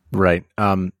 Right.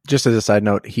 Just as a side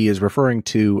note, he is referring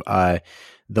to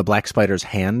the black spider's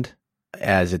hand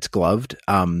as it's gloved.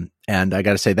 And I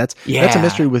got to say, that's a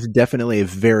mystery with definitely a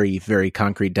very, very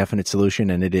concrete, definite solution.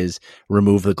 And it is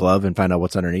remove the glove and find out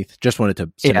what's underneath. Just wanted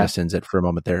to sins it for a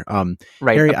moment there.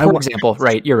 Right. Harry, example.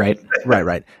 Right. You're right.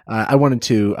 Right. I wanted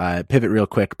to pivot real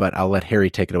quick, but I'll let Harry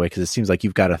take it away because it seems like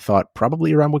you've got a thought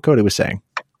probably around what Cody was saying.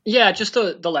 Yeah, just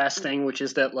the last thing, which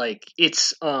is that like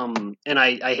it's and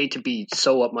I hate to be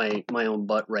so up my own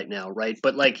butt right now, right?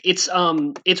 But like it's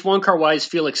Wong Kar-wai's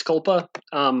Felix Culpa,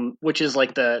 which is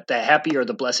like the happy or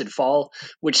the blessed fall,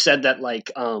 which said that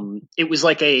like it was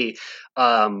like a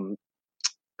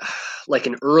like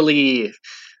an early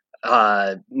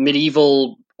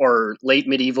medieval or late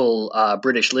medieval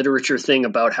British literature thing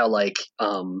about how like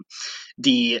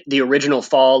the original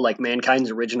fall, like mankind's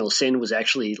original sin, was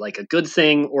actually like a good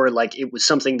thing, or like it was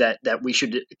something that we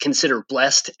should consider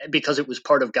blessed because it was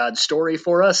part of God's story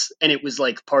for us, and it was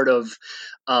like part of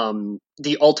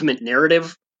the ultimate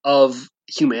narrative of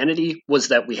humanity was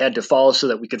that we had to fall so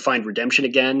that we could find redemption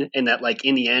again, and that like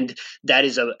in the end that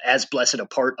is as blessed a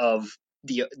part of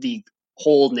the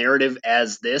whole narrative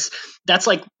as this. That's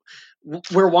like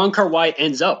where Wong Kar-wai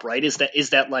ends up, right? Is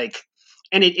that like,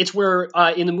 and it's where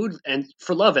In the Mood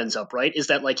for Love ends up, right? Is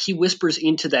that like he whispers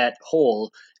into that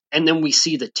hole, and then we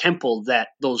see the temple that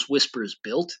those whispers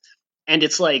built, and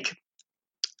it's like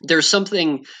there's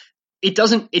something. It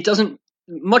doesn't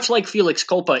much like Felix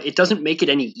Culpa. It doesn't make it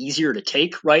any easier to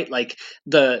take, right? Like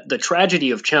the tragedy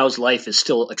of Chow's life is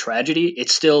still a tragedy.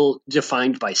 It's still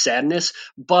defined by sadness,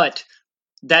 but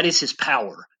that is his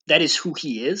power. That is who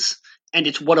he is, and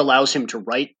it's what allows him to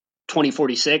write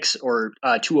 2046 or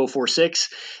 2046,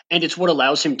 and it's what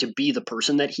allows him to be the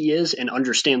person that he is and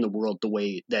understand the world the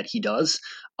way that he does.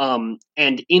 And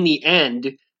in the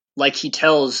end, like he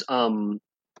tells poor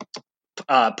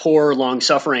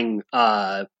long-suffering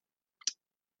I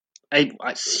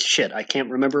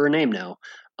can't remember her name now.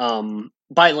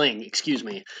 Bai Ling, excuse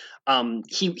me.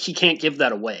 He can't give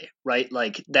that away, right?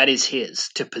 Like that is his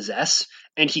to possess,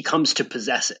 and he comes to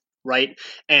possess it, right?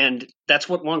 And that's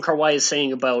what Wong Kar-wai is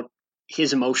saying about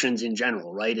his emotions in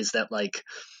general, right? Is that like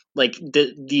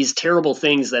these terrible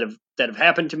things that have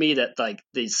happened to me, that like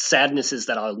these sadnesses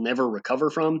that I'll never recover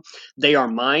from, they are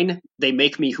mine. They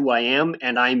make me who I am,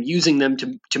 and I'm using them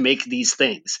to make these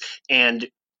things. And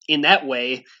in that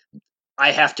way,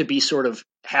 I have to be sort of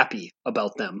happy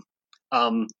about them.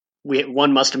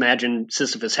 One must imagine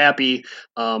Sisyphus happy.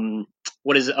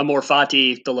 What is it? Amor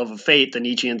fati, the love of fate, the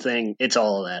Nietzschean thing? It's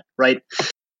all of that, right?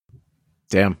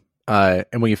 Damn.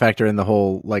 And when you factor in the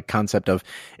whole like concept of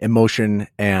emotion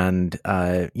and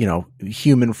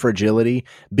human fragility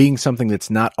being something that's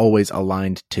not always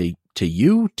aligned to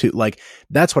you, to like,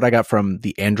 that's what I got from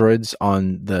the androids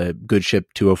on the good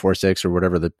ship 2046 or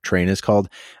whatever the train is called,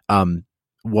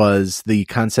 was the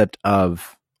concept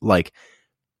of like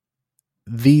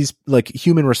these like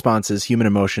human responses, human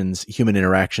emotions, human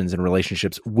interactions and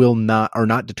relationships are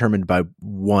not determined by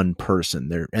one person.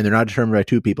 They're not determined by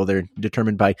two people. They're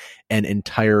determined by an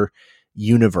entire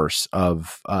universe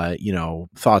of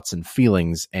thoughts and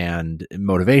feelings and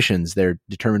motivations. They're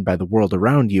determined by the world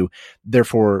around you.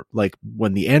 Therefore, like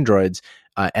when the androids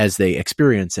as they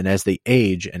experience and as they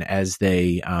age and as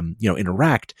they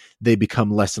interact, they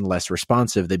become less and less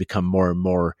responsive. They become more and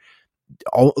more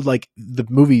like the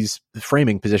movie's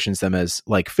framing positions them as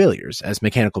like failures, as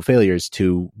mechanical failures,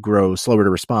 to grow slower to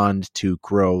respond, to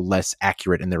grow less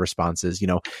accurate in their responses.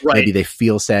 Right. Maybe they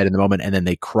feel sad in the moment and then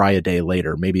they cry a day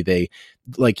later. Maybe they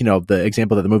the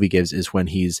example that the movie gives is when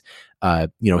he's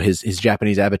his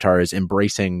Japanese avatar is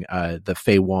embracing the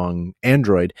Fei Wong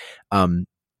android.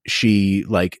 She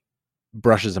like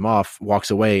brushes him off,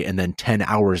 walks away, and then 10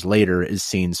 hours later is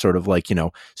seen sort of like,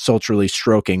 sultrily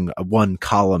stroking one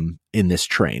column in this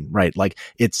train, right? Like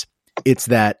it's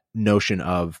that notion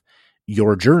of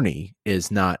your journey is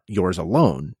not yours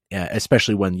alone,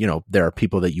 especially when, there are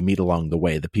people that you meet along the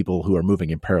way, the people who are moving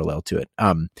in parallel to it.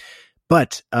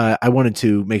 But I wanted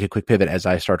to make a quick pivot as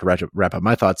I start to wrap up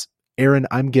my thoughts. Aaron,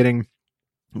 I'm getting,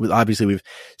 obviously we've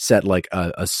set like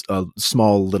a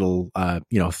small little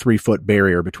 3-foot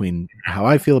barrier between how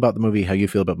I feel about the movie, how you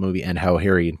feel about the movie, and how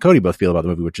Harry and Cody both feel about the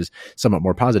movie, which is somewhat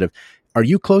more positive. Are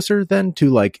you closer then to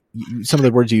like some of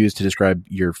the words you used to describe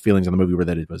your feelings on the movie were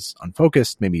that it was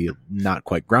unfocused, maybe not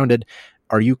quite grounded?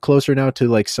 Are you closer now to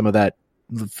like some of that,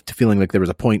 to feeling like there was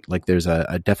a point, like there's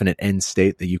a definite end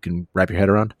state that you can wrap your head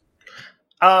around?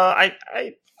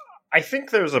 I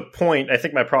think there's a point. I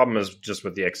think my problem is just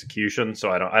with the execution. So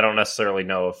I don't necessarily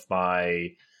know if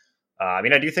I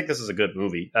do think this is a good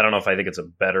movie. I don't know if I think it's a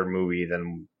better movie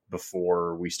than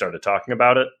before we started talking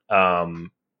about it.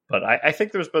 But I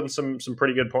think there's been some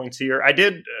pretty good points here. I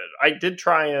did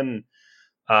try and,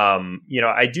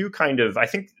 I do kind of, I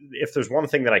think if there's one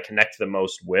thing that I connect the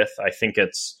most with, I think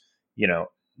it's,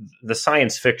 the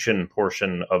science fiction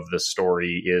portion of the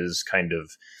story is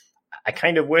I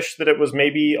kind of wish that it was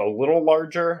maybe a little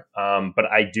larger, but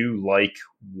I do like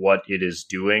what it is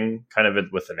doing kind of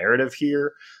with the narrative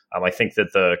here. I think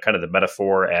that the kind of the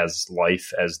metaphor as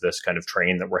life, as this kind of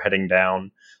train that we're heading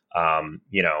down,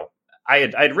 I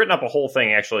had written up a whole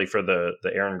thing actually for the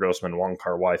Aaron Grossman Wong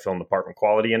Kar-wai Film Department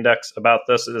Quality Index about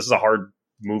this. This is a hard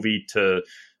movie to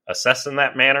assess in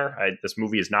that manner. This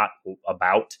movie is not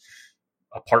about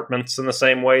apartments in the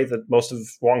same way that most of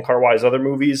Wong Kar-wai's other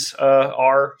movies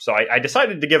are. So I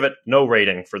decided to give it no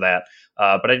rating for that.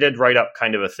 But I did write up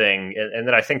kind of a thing. And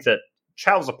then I think that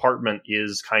Chow's apartment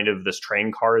is kind of this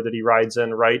train car that he rides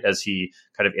in, right? As he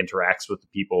kind of interacts with the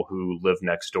people who live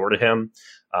next door to him.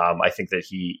 I think that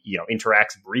he,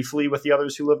 interacts briefly with the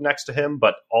others who live next to him,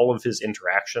 but all of his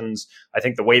interactions, I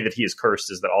think the way that he is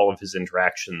cursed is that all of his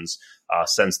interactions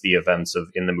since the events of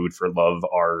In the Mood for Love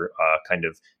are kind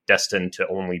of destined to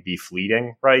only be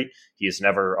fleeting, right? He is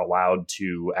never allowed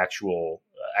to actually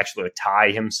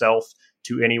tie himself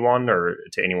to anyone or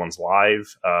to anyone's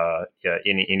life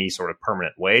in any sort of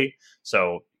permanent way.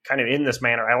 So kind of in this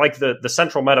manner, I like the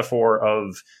central metaphor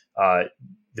of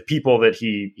the people that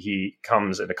he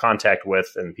comes into contact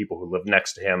with and people who live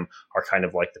next to him are kind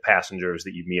of like the passengers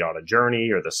that you meet on a journey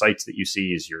or the sights that you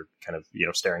see as you're kind of,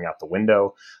 staring out the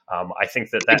window. I think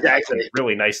that exactly fits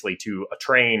really nicely to a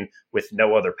train with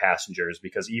no other passengers,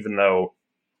 because even though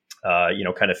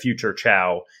kind of future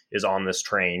Chow is on this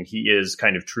train, he is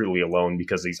kind of truly alone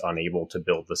because he's unable to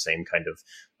build the same kind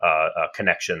of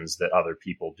connections that other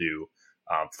people do,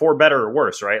 for better or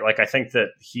worse, right? Like, I think that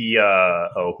he,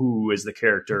 who is the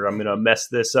character? I'm going to mess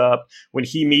this up. When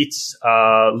he meets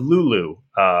Lulu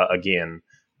again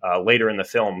later in the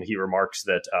film, he remarks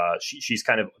that she's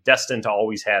kind of destined to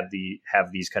always have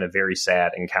these kind of very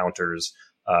sad encounters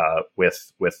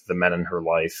with the men in her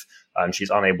life, and she's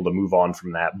unable to move on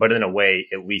from that. But in a way,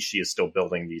 at least she is still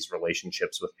building these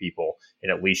relationships with people,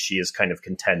 and at least she is kind of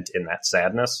content in that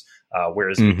sadness.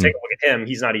 Whereas if you take a look at him,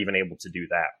 he's not even able to do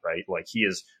that, right? Like, he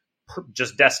is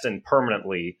just destined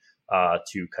permanently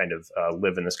to kind of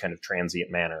live in this kind of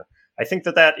transient manner. I think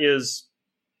that is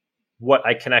what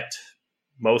I connect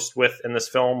most with in this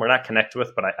film, or not connect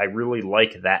with, but I really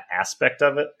like that aspect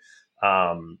of it.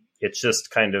 It's just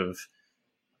kind of,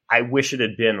 I wish it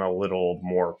had been a little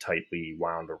more tightly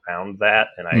wound around that.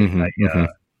 And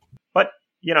but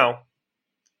you know,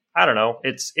 I don't know.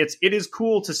 It is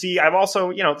cool to see. I've also,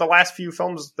 you know, the last few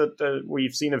films that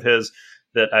we've seen of his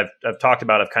that I've talked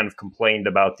about, I've kind of complained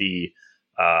about the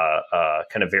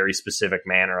kind of very specific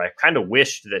manner. I kind of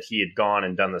wished that he had gone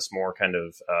and done this more kind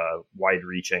of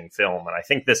wide-reaching film, and I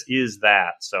think this is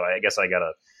that. So I guess I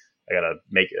gotta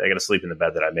sleep in the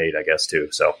bed that I made, I guess, too.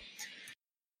 So,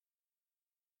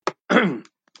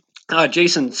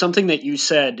 Jason, something that you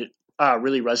said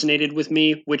really resonated with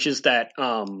me, which is that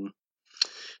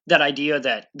that idea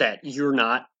that you're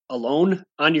not alone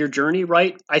on your journey,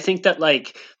 right? I think that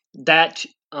like that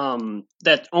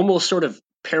almost sort of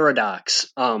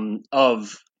paradox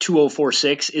of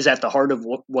 2046 is at the heart of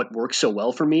what works so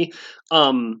well for me.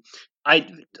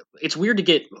 It's weird to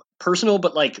get personal,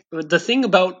 but like the thing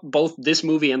about both this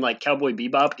movie and like Cowboy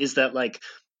Bebop is that like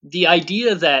the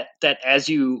idea that as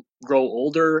you grow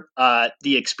older,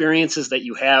 the experiences that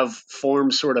you have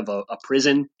form sort of a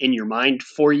prison in your mind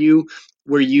for you,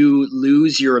 where you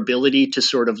lose your ability to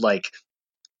sort of like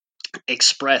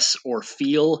express or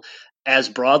feel as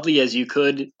broadly as you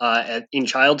could in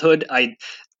childhood.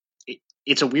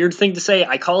 It's a weird thing to say.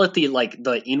 I call it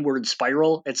the inward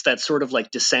spiral. It's that sort of like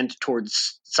descent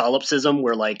towards solipsism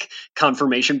where like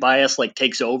confirmation bias like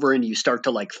takes over and you start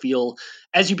to like feel,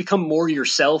 as you become more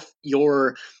yourself,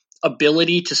 your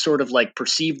ability to sort of like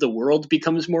perceive the world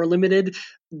becomes more limited.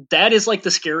 That is like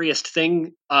the scariest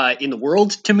thing in the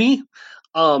world to me.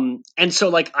 And so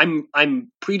like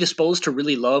I'm predisposed to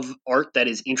really love art that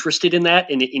is interested in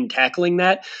that and in tackling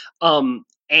that.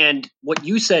 And what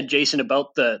you said, Jason,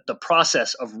 about the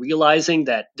process of realizing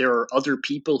that there are other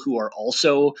people who are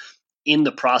also in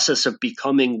the process of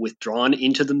becoming withdrawn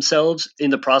into themselves, in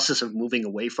the process of moving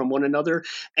away from one another.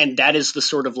 And that is the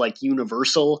sort of like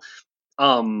universal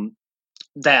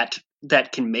that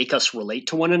can make us relate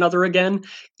to one another again,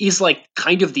 is like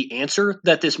kind of the answer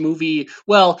that this movie,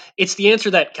 well, it's the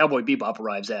answer that Cowboy Bebop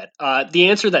arrives at. The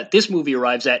answer that this movie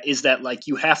arrives at is that like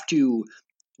you have to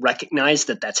recognize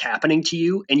that that's happening to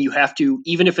you, and you have to,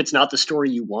 even if it's not the story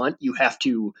you want, you have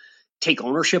to take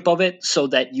ownership of it so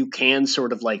that you can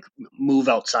sort of like move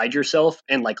outside yourself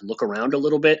and like look around a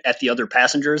little bit at the other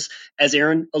passengers, as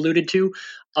Aaron alluded to.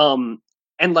 And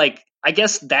like, I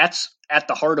guess that's at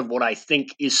the heart of what I think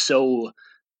is so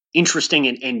interesting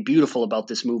and beautiful about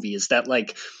this movie, is that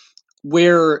like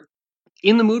where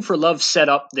In the Mood for Love set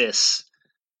up this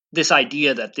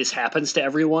idea that this happens to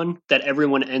everyone, that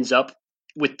everyone ends up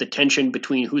with the tension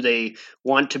between who they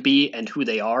want to be and who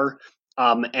they are,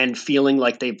 and feeling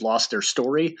like they've lost their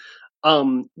story.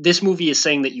 This movie is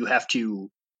saying that you have to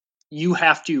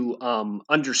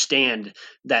understand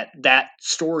that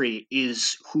story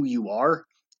is who you are,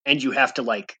 and you have to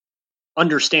like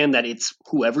understand that it's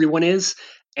who everyone is,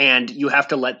 and you have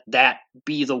to let that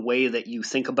be the way that you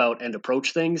think about and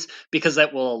approach things, because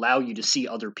that will allow you to see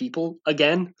other people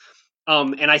again.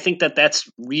 And I think that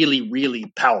that's really, really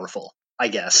powerful, I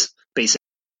guess, basically.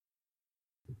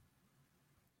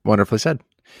 Wonderfully said.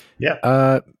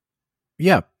 Yeah.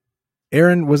 Yeah.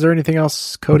 Aaron, was there anything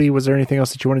else? Cody, was there anything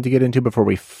else that you wanted to get into before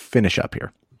we finish up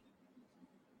here?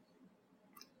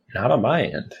 Not on my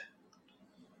end.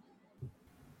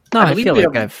 No, I feel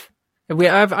like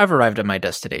I've arrived at my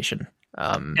destination.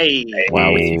 Hey,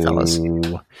 Wow, with you fellas.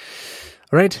 All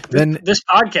right, then this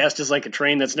podcast is like a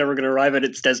train that's never going to arrive at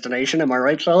its destination. Am I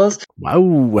right, fellas?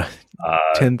 wow,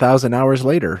 10,000 hours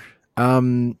later.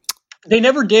 They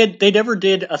never did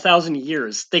 1,000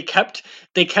 years. They kept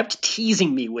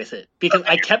teasing me with it, because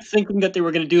I kept thinking that they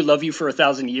were going to do Love You for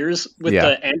 1,000 Years with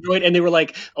the android, and they were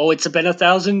like, "Oh, it's been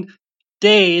 1,000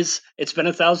 days. It's been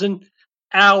 1,000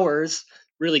 hours."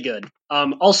 Really good.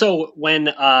 Also,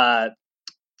 when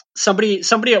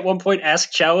somebody at one point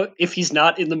asked Chow if he's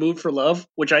not in the mood for love,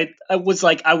 which I was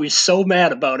like, I was so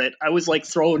mad about it. I was like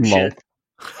throwing shit.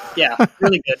 Yeah,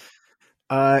 really good.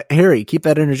 Harry, keep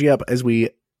that energy up as we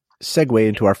segue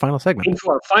into our final segment.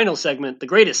 The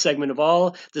greatest segment of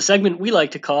all, the segment we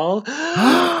like to call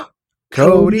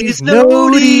Cody's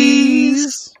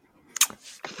Noties.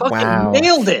 Fucking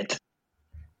nailed it.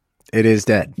 It is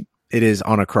dead. It is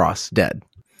on a cross, dead.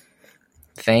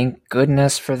 Thank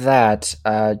goodness for that.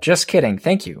 Just kidding.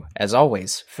 Thank you, as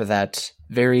always, for that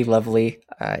very lovely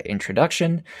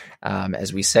introduction.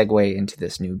 As we segue into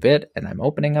this new bit, and I'm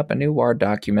opening up a new Word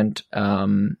document.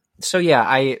 So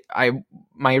yeah,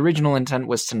 my original intent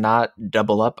was to not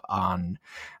double up on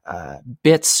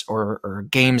bits or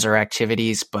games or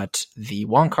activities, but the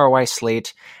Wong Kar-wai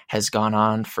slate has gone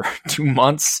on for 2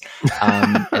 months,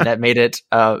 and that made it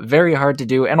very hard to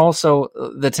do. And also,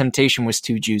 the temptation was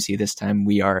too juicy this time.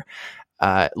 We are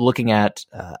looking at,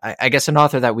 I guess, an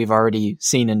author that we've already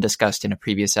seen and discussed in a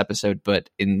previous episode, but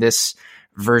in this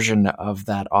version of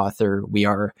that author, we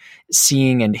are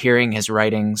seeing and hearing his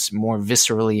writings more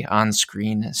viscerally on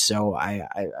screen. So I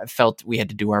felt we had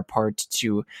to do our part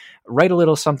to write a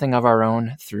little something of our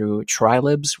own through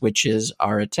Trilibs, which is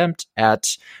our attempt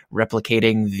at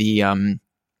replicating the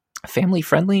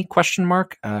family-friendly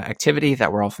activity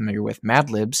that we're all familiar with, Mad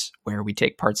Libs, where we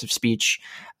take parts of speech,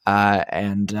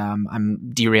 and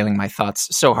I'm derailing my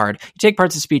thoughts so hard. You take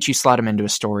parts of speech, you slot them into a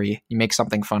story, you make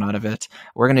something fun out of it.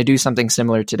 We're going to do something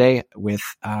similar today with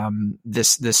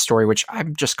this story, which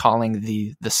I'm just calling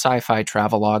the sci-fi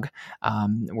travelogue.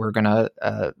 We're going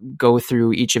to go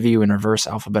through each of you in reverse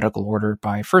alphabetical order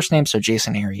by first name, so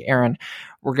Jason, Harry, Aaron.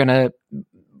 We're going to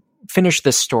finish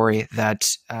this story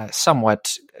that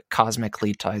somewhat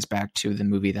cosmically ties back to the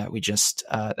movie that we just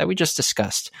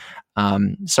discussed.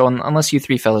 So unless you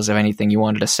three fellas have anything you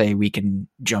wanted to say, we can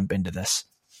jump into this.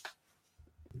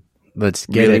 Let's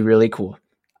get really, it. really cool.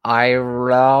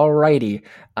 Alrighty.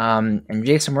 And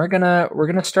Jason, we're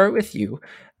gonna start with you.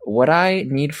 What I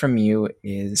need from you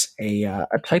is a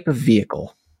type of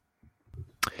vehicle.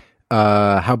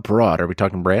 How broad? Are we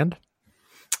talking brand?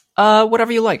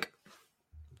 Whatever you like.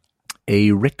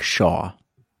 A rickshaw.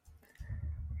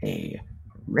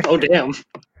 Oh, damn.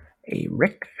 A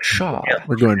rickshaw. Yeah.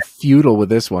 We're going feudal with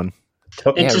this one.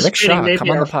 Yeah, Anticipating rickshaw, maybe come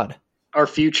on the pod. our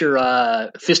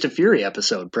future Fist of Fury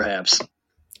episode, perhaps.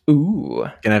 Ooh.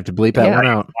 Gonna have to bleep that one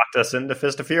out. Locked us into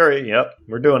Fist of Fury. Yep,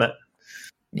 we're doing it.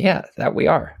 Yeah, that we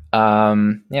are.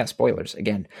 Yeah, spoilers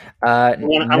again. I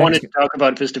wanted to talk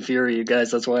about Fist of Fury, you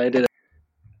guys. That's why I did it.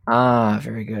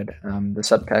 Very good. The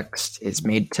subtext is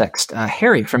made text.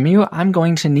 Harry, from you, I'm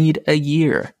going to need a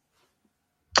year.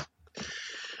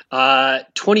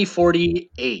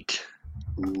 2048.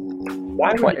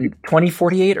 Why?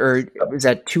 2048, or is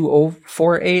that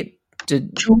 2048?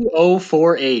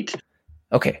 2048.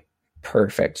 Okay,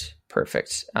 perfect.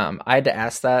 I had to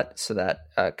ask that so that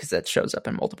because that shows up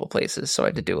in multiple places, so I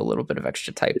had to do a little bit of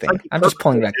extra typing. I'm just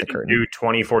pulling back the curtain. Do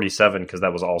 2047 because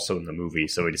that was also in the movie,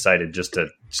 so we decided just to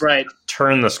Right.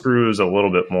 turn the screws a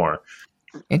little bit more.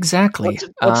 Exactly.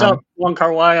 What's up, Wong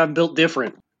Kar-wai? I'm built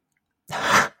different.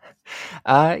 Yeah,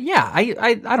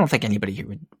 I don't think anybody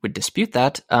here would dispute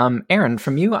that. Aaron,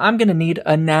 from you, I'm going to need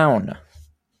a noun.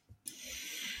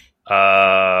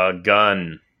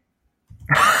 Gun.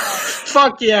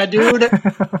 Fuck yeah, dude.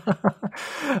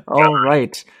 All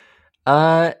right.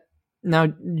 Now,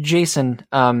 Jason,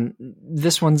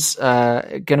 this one's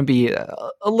going to be a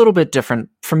little bit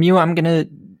different. From you, I'm going to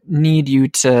need you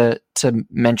to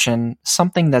mention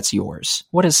something that's yours.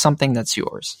 What is something that's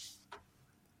yours?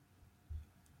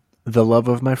 The love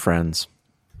of my friends.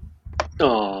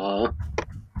 Aww.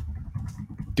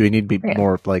 Do we need to be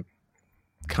more like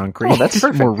concrete? Oh, that's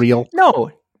perfect. More real?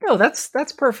 No, that's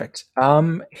perfect.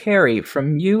 Harry,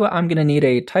 from you, I'm going to need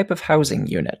a type of housing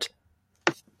unit.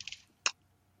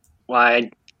 Why?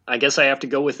 I guess I have to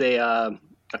go with a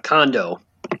condo.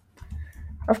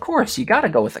 Of course, you got to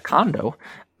go with a condo.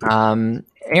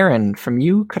 Aaron, from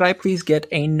you, could I please get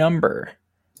a number?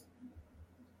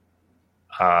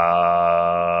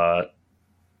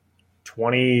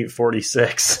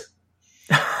 2046.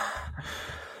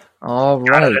 All Got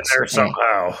right. it in there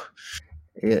somehow.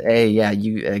 Hey, yeah,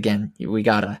 we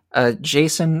gotta.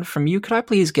 Jason, from you, could I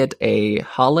please get a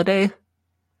holiday?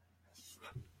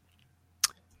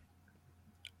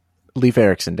 Leif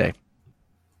Erikson Day.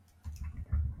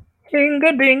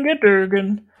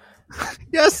 Dinga-dinga-durgan.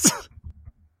 Yes.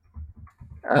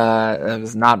 That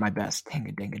was not my best.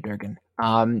 Dinga-dinga-durgan.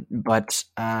 But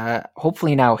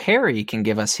hopefully now Harry can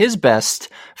give us his best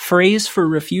phrase for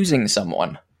refusing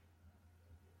someone.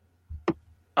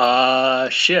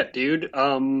 Shit, dude.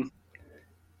 Man,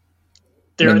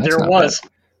 There that's not was.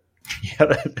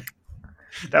 Yeah,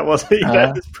 that was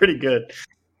that is pretty good.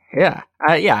 Yeah.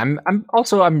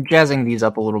 I'm jazzing these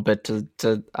up a little bit to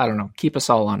I don't know, keep us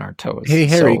all on our toes. Hey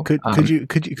Harry, So,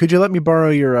 could you let me borrow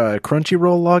your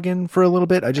Crunchyroll login for a little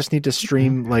bit? I just need to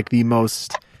stream like the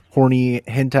most horny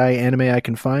hentai anime I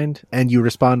can find, and you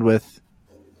respond with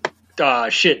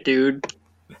Shit, dude.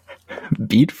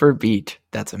 beat for beat.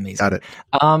 That's amazing. Got it.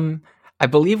 I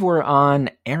believe we're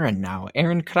on Aaron now.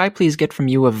 Aaron, could I please get from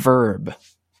you a verb?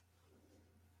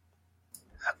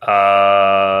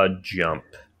 Jump.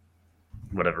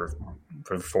 Whatever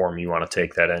form you want to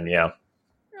take that in, yeah.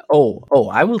 Oh,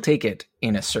 I will take it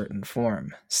in a certain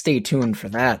form. Stay tuned for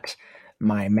that.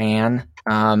 my man.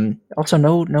 Also,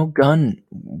 no gun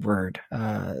word.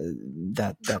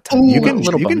 That time. You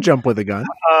can jump with a gun.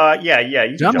 Yeah. You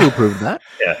can Jumbo proved that.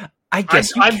 Yeah. I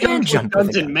guess I've you can done jump with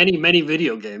guns a in gun. many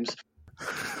video games.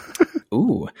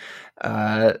 Ooh.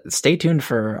 Stay tuned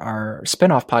for our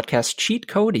spin-off podcast, Cheat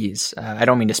Codies. I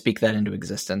don't mean to speak that into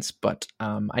existence, but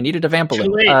I needed a Too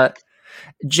Vampaloo. late.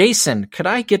 Jason, could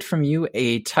I get from you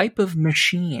a type of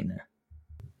machine?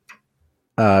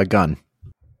 Gun.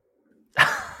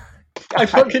 I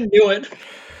fucking knew it.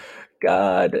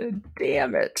 God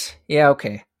damn it. Yeah,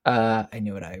 okay. I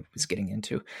knew what I was getting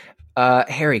into.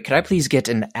 Harry, could I please get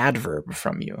an adverb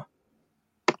from you?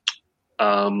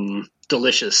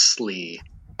 Deliciously.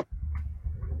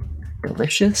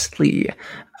 Deliciously.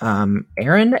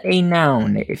 Aaron, a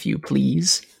noun, if you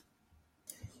please.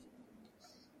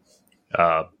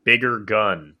 Bigger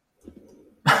gun.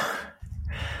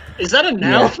 Is that a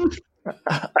noun?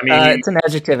 I mean, It's an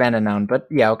adjective and a noun, but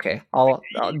yeah, okay.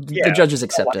 The judges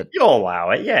accept it. you'll allow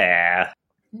it. Yeah.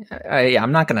 Yeah,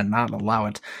 I'm not going to not allow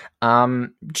it.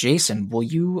 Jason, will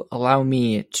you allow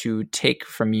me to take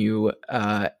from you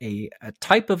a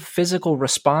type of physical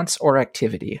response or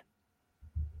activity?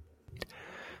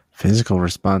 Physical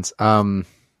response. Do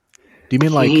you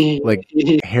mean like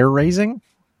hair raising?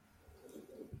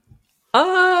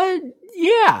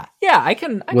 Yeah, I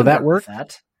can. Will that with work?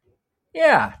 That.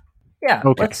 Yeah.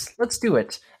 Okay. Let's do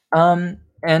it. And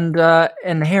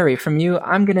Harry, from you,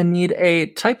 I'm gonna need a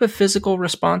type of physical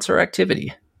response or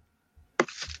activity.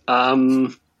 A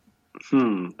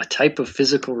type of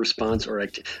physical response or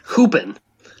activity. Hooping.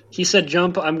 He said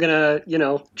jump. I'm gonna,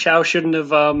 Chow shouldn't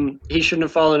have. He shouldn't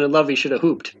have fallen in love. He should have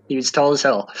hooped. He was tall as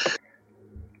hell.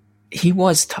 He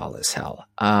was tall as hell.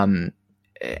 And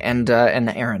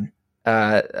Aaron,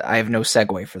 I have no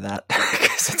segue for that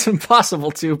because it's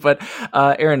impossible to. But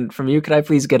Aaron, from you, could I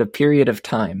please get a period of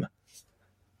time?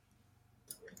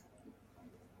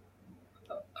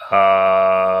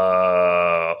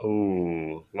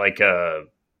 Like a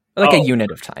unit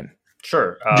of time.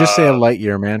 Sure. Just say a light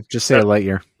year, man. Just say a light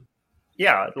year.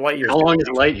 Yeah, light year. How long is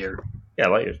a light year? Yeah,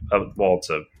 light year. Well,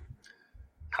 it's a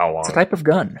how long? It's a type of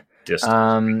gun.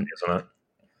 Distance, isn't it?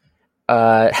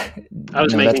 I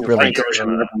was making that's brilliant.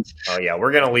 Oh yeah,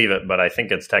 we're gonna leave it, but I think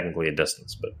it's technically a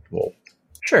distance. But we'll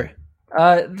Sure.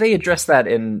 They addressed that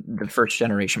in the first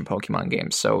generation Pokemon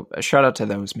games, so a shout out to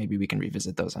those. Maybe we can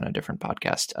revisit those on a different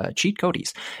podcast. Cheat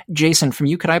Codies. Jason, from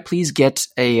you, could I please get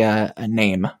a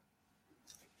name?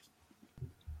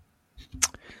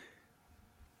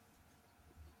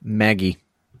 Maggie.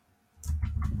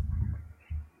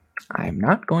 I'm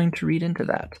not going to read into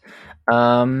that.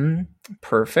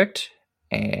 Perfect.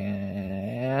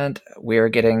 And we're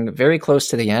getting very close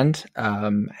to the end.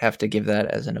 Have to give that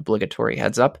as an obligatory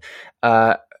heads up.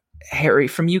 Harry,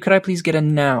 from you, could I please get a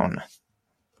noun?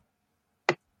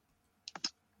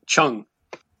 Chung.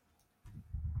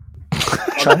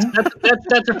 Chung?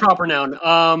 That's a proper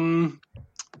noun.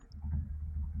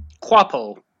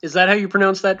 Quapo. Is that how you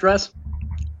pronounce that dress?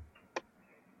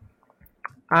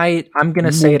 I'm going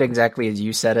to say it exactly as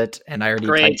you said it, and I already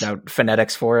Great. typed out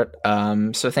phonetics for it.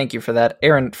 So thank you for that.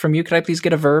 Aaron, from you, could I please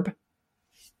get a verb?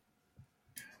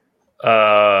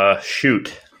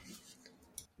 Shoot.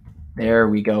 There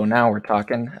we go. Now we're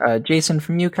talking. Jason,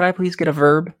 from you, could I please get a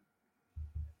verb?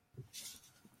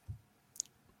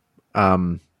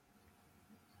 Die.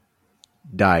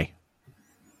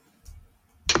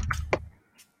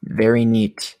 Very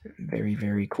neat. Very,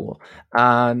 very cool.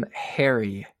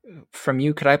 Harry, from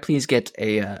you, could I please get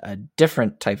a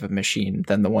different type of machine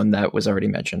than the one that was already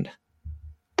mentioned?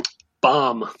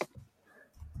 Bomb.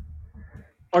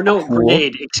 Or no, Cool.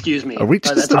 grenade. Excuse me. Are we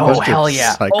just That's a a bunch Oh, of hell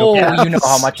yeah. psychopaths? Oh, you know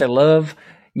how much I love...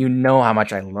 You know how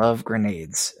much I love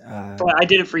grenades. I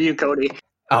did it for you, Cody.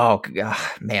 Oh,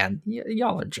 man.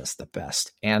 Y'all are just the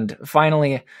best. And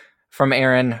finally, from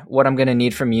Aaron, what I'm going to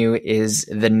need from you is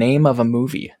the name of a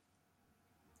movie.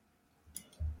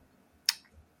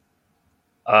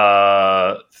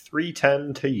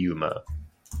 310 to Yuma.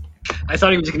 I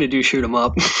thought he was going to do shoot 'em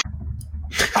up.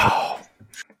 Oh,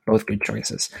 both good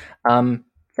choices.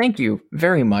 Thank you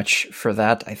very much for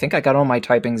that. I think I got all my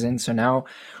typings in, so now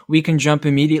we can jump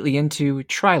immediately into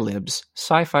Trilib's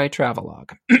Sci-Fi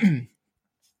Travelogue.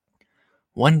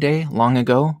 One day, long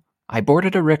ago, I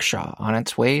boarded a rickshaw on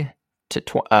its way to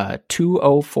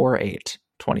 2048,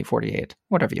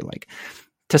 whatever you like.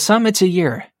 To some, it's a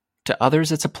year. To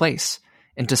others, it's a place.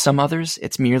 And to some others,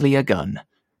 it's merely a gun.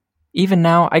 Even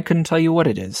now, I couldn't tell you what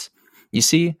it is. You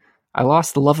see, I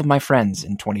lost the love of my friends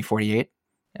in 2048.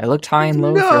 I looked high and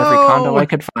low through every condo I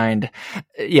could find.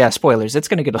 Yeah, spoilers. It's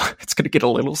gonna get a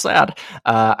little sad.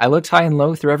 I looked high and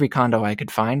low through every condo I could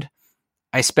find.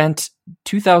 I spent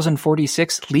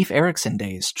 2046 Leif Erikson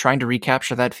days trying to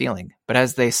recapture that feeling. But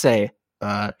as they say,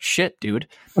 shit, dude,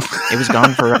 it was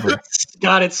gone forever.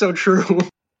 God, it's so true.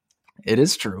 It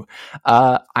is true.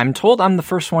 I'm told I'm the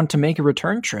first one to make a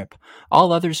return trip.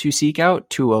 All others who seek out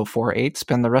 2048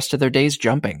 spend the rest of their days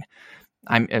jumping.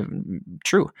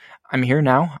 True. I'm here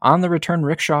now, on the return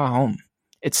rickshaw home.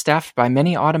 It's staffed by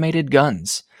many automated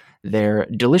guns. They're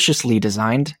deliciously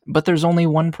designed, but there's only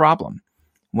one problem.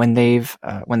 When they've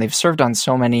served on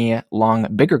so many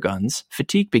long, bigger guns,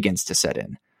 fatigue begins to set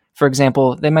in. For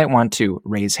example, they might want to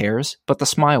raise hairs, but the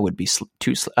smile would be slow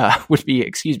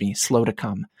to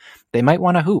come. They might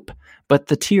want to hoop, but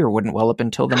the tear wouldn't well up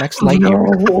until the next light year.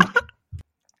 No.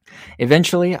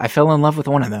 Eventually, I fell in love with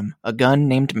one of them, a gun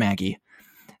named Maggie.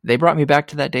 They brought me back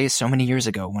to that day so many years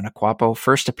ago when Aquapo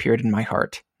first appeared in my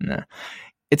heart.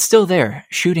 It's still there,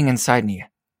 shooting inside me,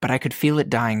 but I could feel it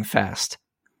dying fast.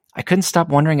 I couldn't stop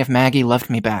wondering if Maggie loved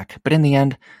me back, but in the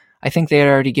end, I think they had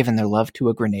already given their love to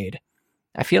a grenade.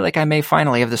 I feel like I may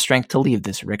finally have the strength to leave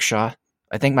this rickshaw.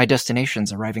 I think my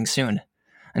destination's arriving soon.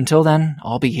 Until then,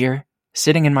 I'll be here,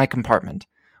 sitting in my compartment,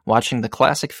 watching the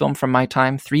classic film from my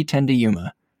time, 3:10 to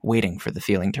Yuma, waiting for the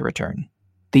feeling to return.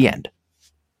 The end.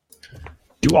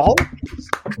 Do all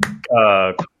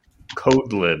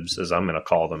code libs, as I'm going to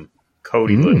call them,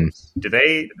 Cody libs, do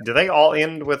they all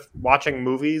end with watching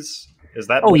movies? Is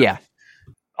that? Oh yeah.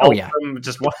 All of them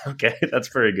just one. Okay, that's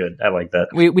very good. I like that.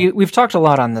 We've talked a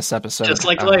lot on this episode, Just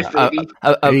like life, baby.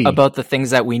 About the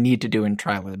things that we need to do in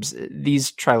Trilibs.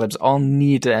 These Trilibs all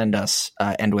need to end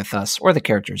with us, or the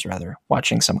characters rather,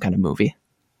 watching some kind of movie.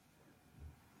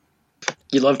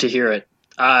 You love to hear it.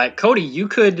 Cody, you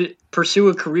could pursue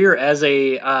a career as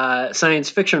a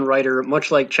science fiction writer, much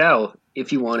like Chow,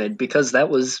 if you wanted, because that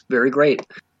was very great.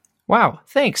 Wow,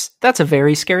 thanks. That's a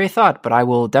very scary thought, but I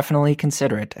will definitely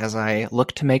consider it as I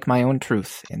look to make my own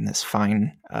truth in this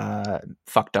fine,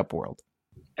 fucked up world.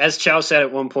 As Chow said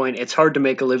at one point, it's hard to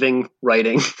make a living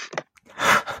writing.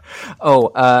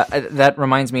 That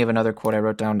reminds me of another quote I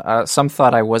wrote down. Some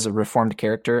thought I was a reformed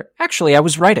character. Actually, I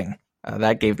was writing.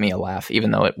 That gave me a laugh,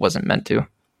 even though it wasn't meant to.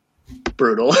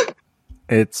 Brutal.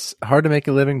 It's hard to make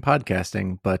a living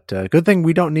podcasting, but good thing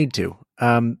we don't need to.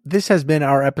 This has been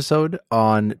our episode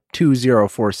on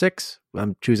 2046.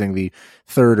 I'm choosing the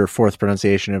third or fourth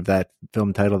pronunciation of that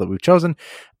film title that we've chosen,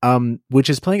 which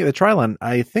is playing at the Trilon.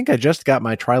 I think I just got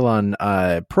my Trilon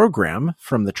program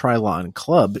from the Trilon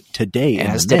Club today.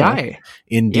 As did I.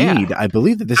 Indeed. Yeah. I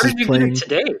believe that this is playing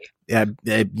today. Yeah,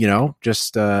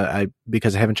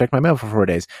 because I haven't checked my mail for 4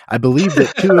 days. I believe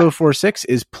that 2046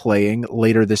 is playing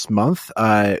later this month,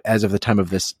 as of the time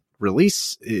of this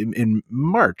release in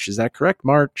March. Is that correct?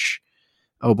 March.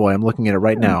 Oh boy, I'm looking at it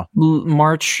right now.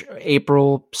 March,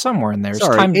 April, somewhere in there.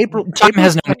 Sorry, time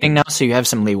has no meaning now, so you have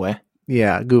some leeway.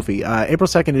 Yeah, goofy. April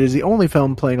 2nd, it is the only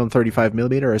film playing on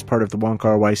 35mm as part of the Wong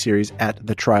Kar-wai series at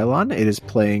the Trilon. It is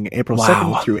playing April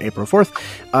 2nd through April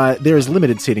 4th. There is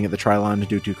limited seating at the Trilon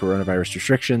due to coronavirus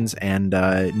restrictions and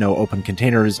no open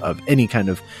containers of any kind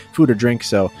of food or drink.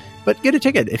 But get a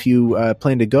ticket if you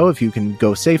plan to go, if you can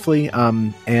go safely.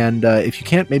 And if you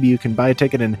can't, maybe you can buy a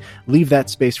ticket and leave that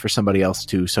space for somebody else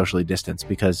to socially distance,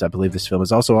 because I believe this film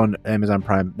is also on Amazon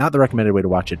Prime. Not the recommended way to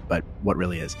watch it, but what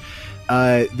really is.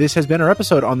 This has been our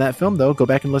episode on that film, though. Go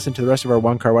back and listen to the rest of our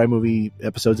Wong Kar-wai movie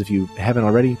episodes if you haven't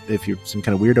already. If you're some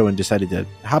kind of weirdo and decided to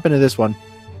hop into this one,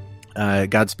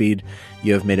 Godspeed.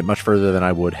 You have made it much further than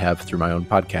I would have through my own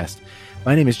podcast.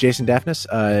 My name is Jason Daphnis,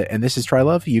 and this is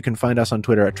Trilove. You can find us on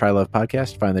Twitter at Trilove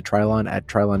Podcast, find the Trilon at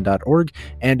trilon.org,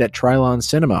 and at Trilon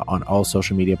Cinema on all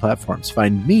social media platforms.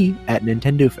 Find me at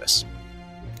Nintendoofus.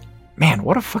 Man,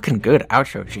 what a fucking good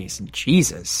outro, Jason.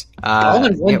 Jesus. All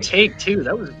in one take, too.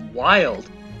 That was wild.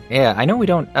 Yeah, I know we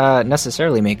don't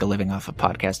necessarily make a living off of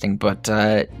podcasting, but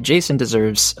Jason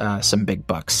deserves some big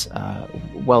bucks.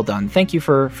 Well done. Thank you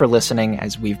for listening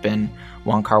as we've been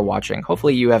Wong Kar watching.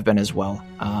 Hopefully you have been as well.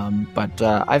 But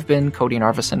I've been Cody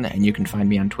Narveson, and you can find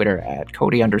me on Twitter at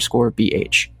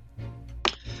Cody_BH.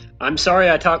 I'm sorry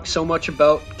I talked so much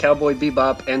about Cowboy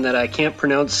Bebop and that I can't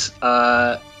pronounce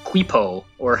Quipo,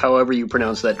 or however you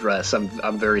pronounce that dress.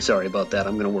 I'm very sorry about that.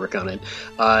 I'm going to work on it.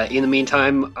 In the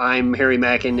meantime, I'm Harry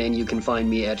Mackin, and you can find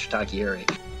me at Shiitake Harry.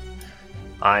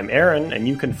 I'm Aaron, and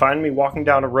you can find me walking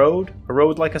down a road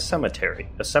like a cemetery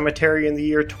in the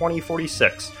year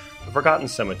 2046, a forgotten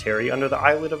cemetery under the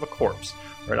eyelid of a corpse,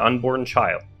 or an unborn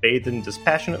child, bathed in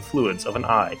dispassionate fluids of an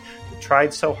eye, that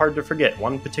tried so hard to forget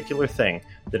one particular thing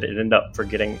that it ended up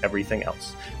forgetting everything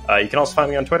else. You can also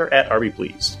find me on Twitter at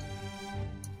RBPlease.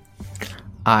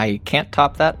 I can't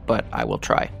top that, but I will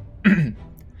try. I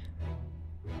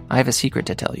have a secret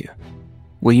to tell you.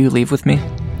 Will you leave with me?